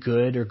being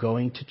good or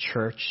going to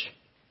church.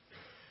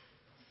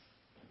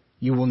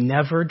 You will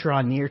never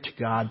draw near to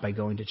God by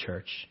going to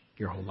church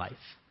your whole life.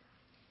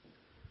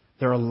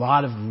 There are a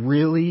lot of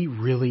really,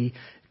 really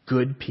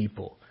good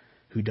people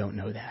who don't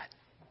know that.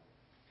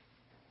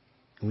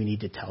 And we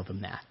need to tell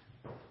them that.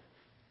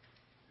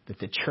 That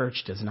the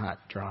church does not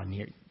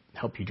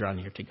help you draw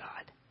near to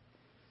God.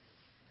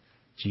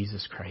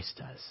 Jesus Christ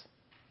does.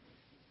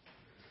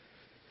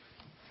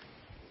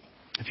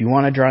 If you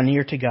want to draw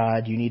near to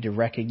God, you need to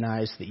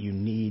recognize that you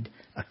need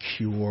a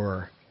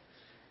cure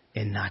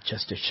and not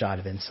just a shot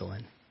of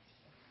insulin.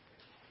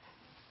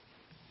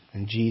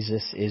 And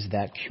Jesus is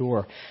that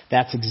cure.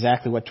 That's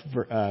exactly what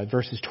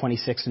verses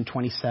 26 and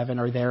 27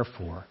 are there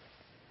for.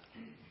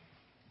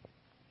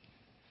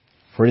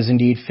 For it is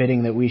indeed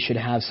fitting that we should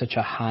have such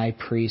a high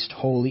priest,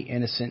 holy,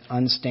 innocent,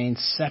 unstained,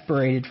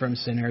 separated from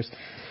sinners,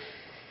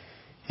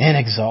 and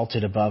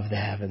exalted above the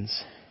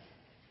heavens.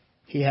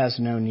 He has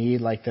no need,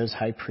 like those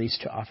high priests,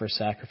 to offer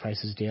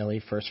sacrifices daily,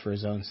 first for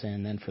his own sin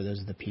and then for those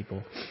of the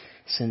people,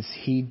 since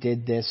he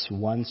did this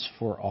once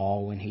for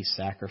all when he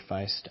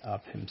sacrificed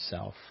up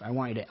himself. I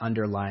want you to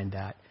underline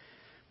that,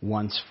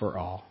 once for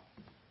all.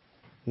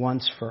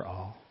 once for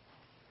all.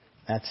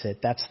 That's it.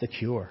 That's the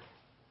cure.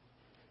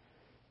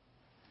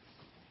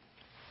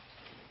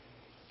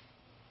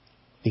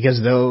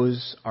 Because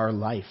those are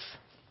life.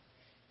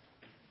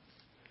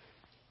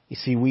 You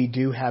see, we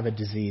do have a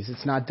disease.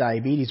 It's not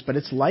diabetes, but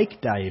it's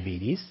like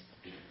diabetes.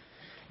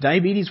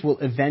 Diabetes will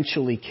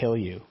eventually kill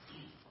you.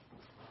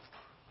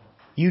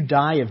 You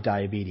die of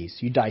diabetes.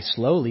 You die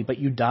slowly, but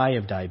you die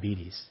of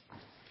diabetes.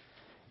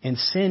 And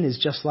sin is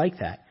just like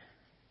that.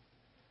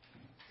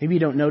 Maybe you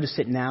don't notice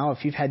it now.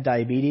 If you've had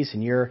diabetes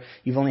and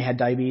you've only had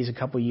diabetes a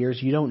couple of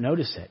years, you don't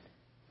notice it.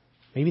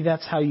 Maybe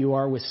that's how you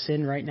are with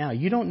sin right now.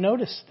 You don't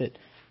notice that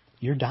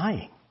you're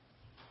dying.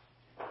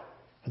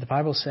 But the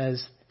Bible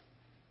says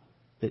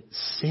that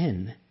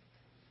sin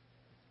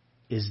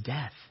is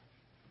death.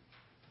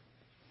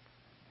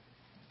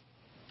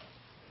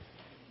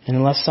 And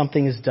unless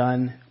something is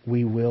done,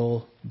 we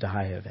will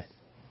die of it.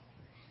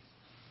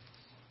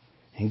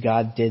 And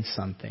God did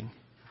something.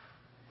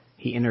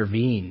 He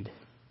intervened.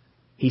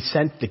 He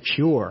sent the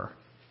cure.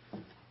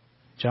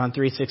 John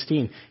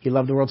 3:16. He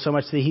loved the world so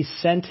much that He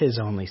sent His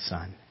only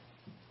Son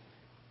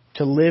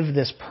to live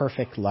this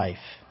perfect life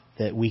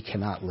that we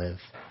cannot live.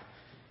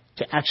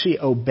 To actually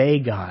obey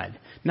God.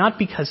 Not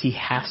because He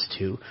has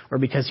to or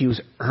because He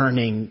was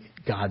earning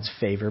God's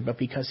favor, but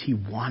because He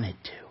wanted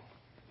to.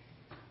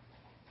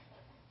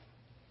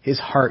 His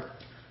heart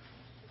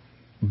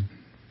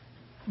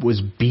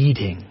was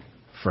beating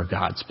for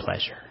God's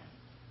pleasure.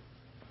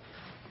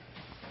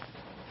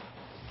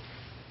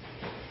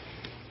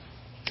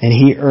 And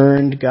He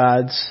earned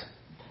God's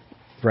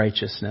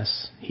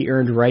righteousness. He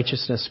earned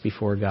righteousness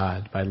before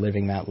God by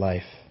living that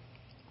life.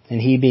 And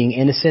He, being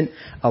innocent,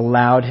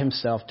 allowed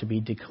Himself to be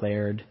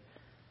declared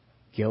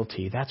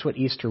guilty. That's what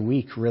Easter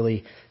week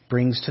really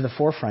brings to the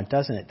forefront,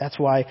 doesn't it? That's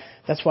why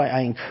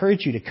I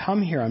encourage you to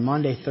come here on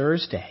Monday,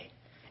 Thursday,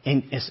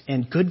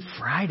 and Good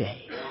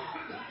Friday,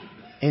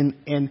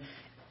 and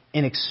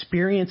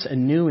experience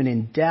anew and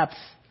in depth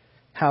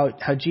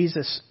how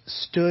Jesus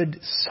stood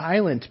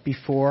silent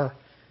before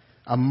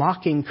a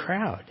mocking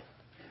crowd,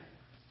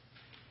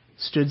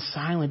 stood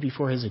silent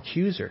before His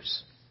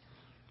accusers,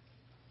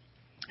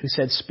 who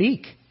said,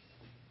 "Speak,"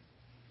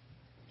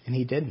 and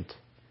He didn't.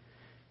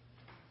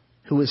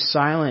 Who was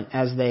silent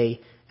as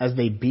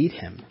they beat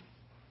Him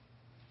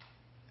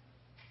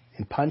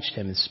and punched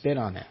Him and spit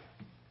on Him.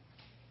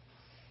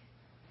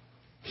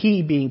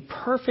 He, being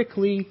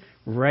perfectly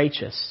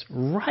righteous,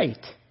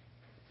 right,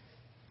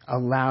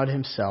 allowed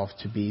Himself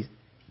to be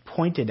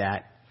pointed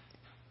at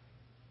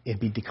and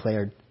be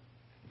declared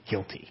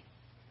guilty.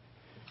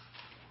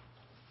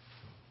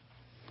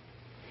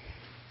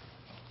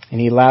 And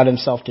He allowed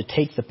Himself to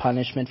take the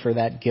punishment for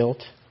that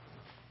guilt,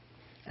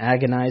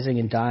 agonizing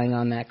and dying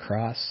on that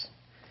cross,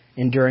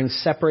 enduring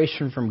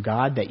separation from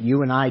God that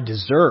you and I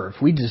deserve.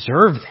 We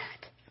deserve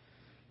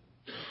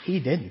that. He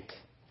didn't.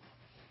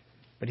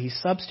 But He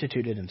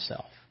substituted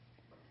Himself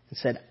and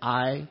said,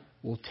 "I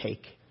will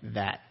take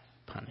that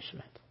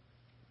punishment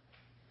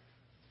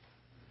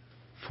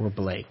for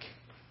Blake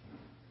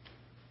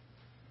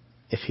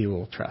if he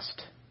will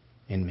trust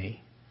in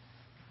me."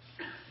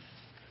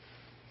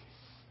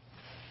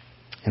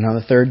 And on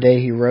the third day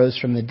He rose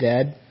from the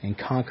dead, and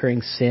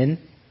conquering sin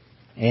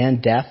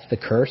and death, the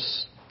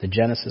curse, the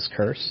Genesis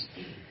curse,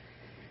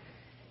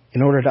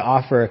 in order to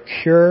offer a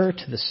cure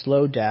to the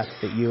slow death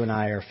that you and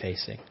I are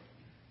facing.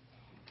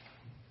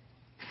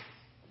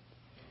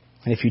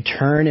 And if you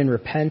turn and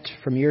repent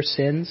from your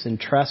sins and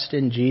trust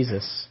in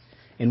Jesus,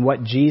 in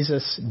what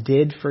Jesus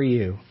did for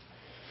you,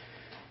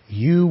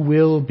 you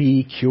will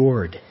be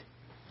cured.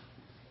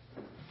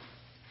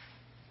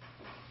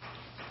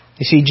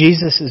 You see,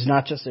 Jesus is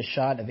not just a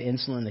shot of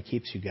insulin that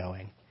keeps you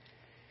going.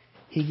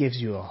 He gives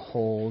you a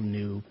whole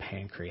new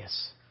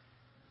pancreas.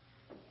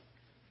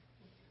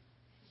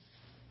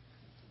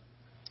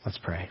 Let's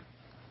pray.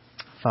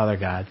 Father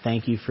God,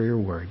 thank You for Your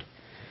word.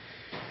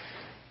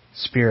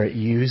 Spirit,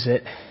 use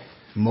it.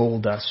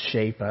 Mold us,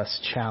 shape us,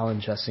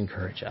 challenge us,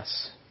 encourage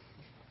us.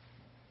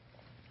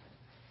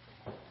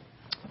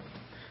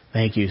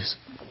 Thank You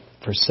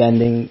for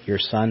sending Your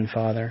Son,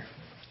 Father.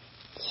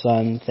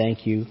 Son,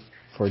 thank You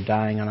for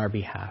dying on our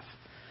behalf.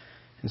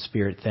 And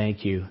Spirit,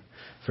 thank You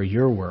for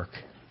Your work,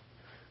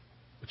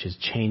 which is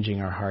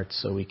changing our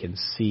hearts so we can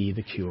see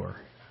the cure,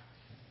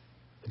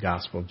 the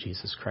gospel of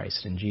Jesus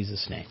Christ. In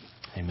Jesus' name,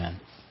 amen.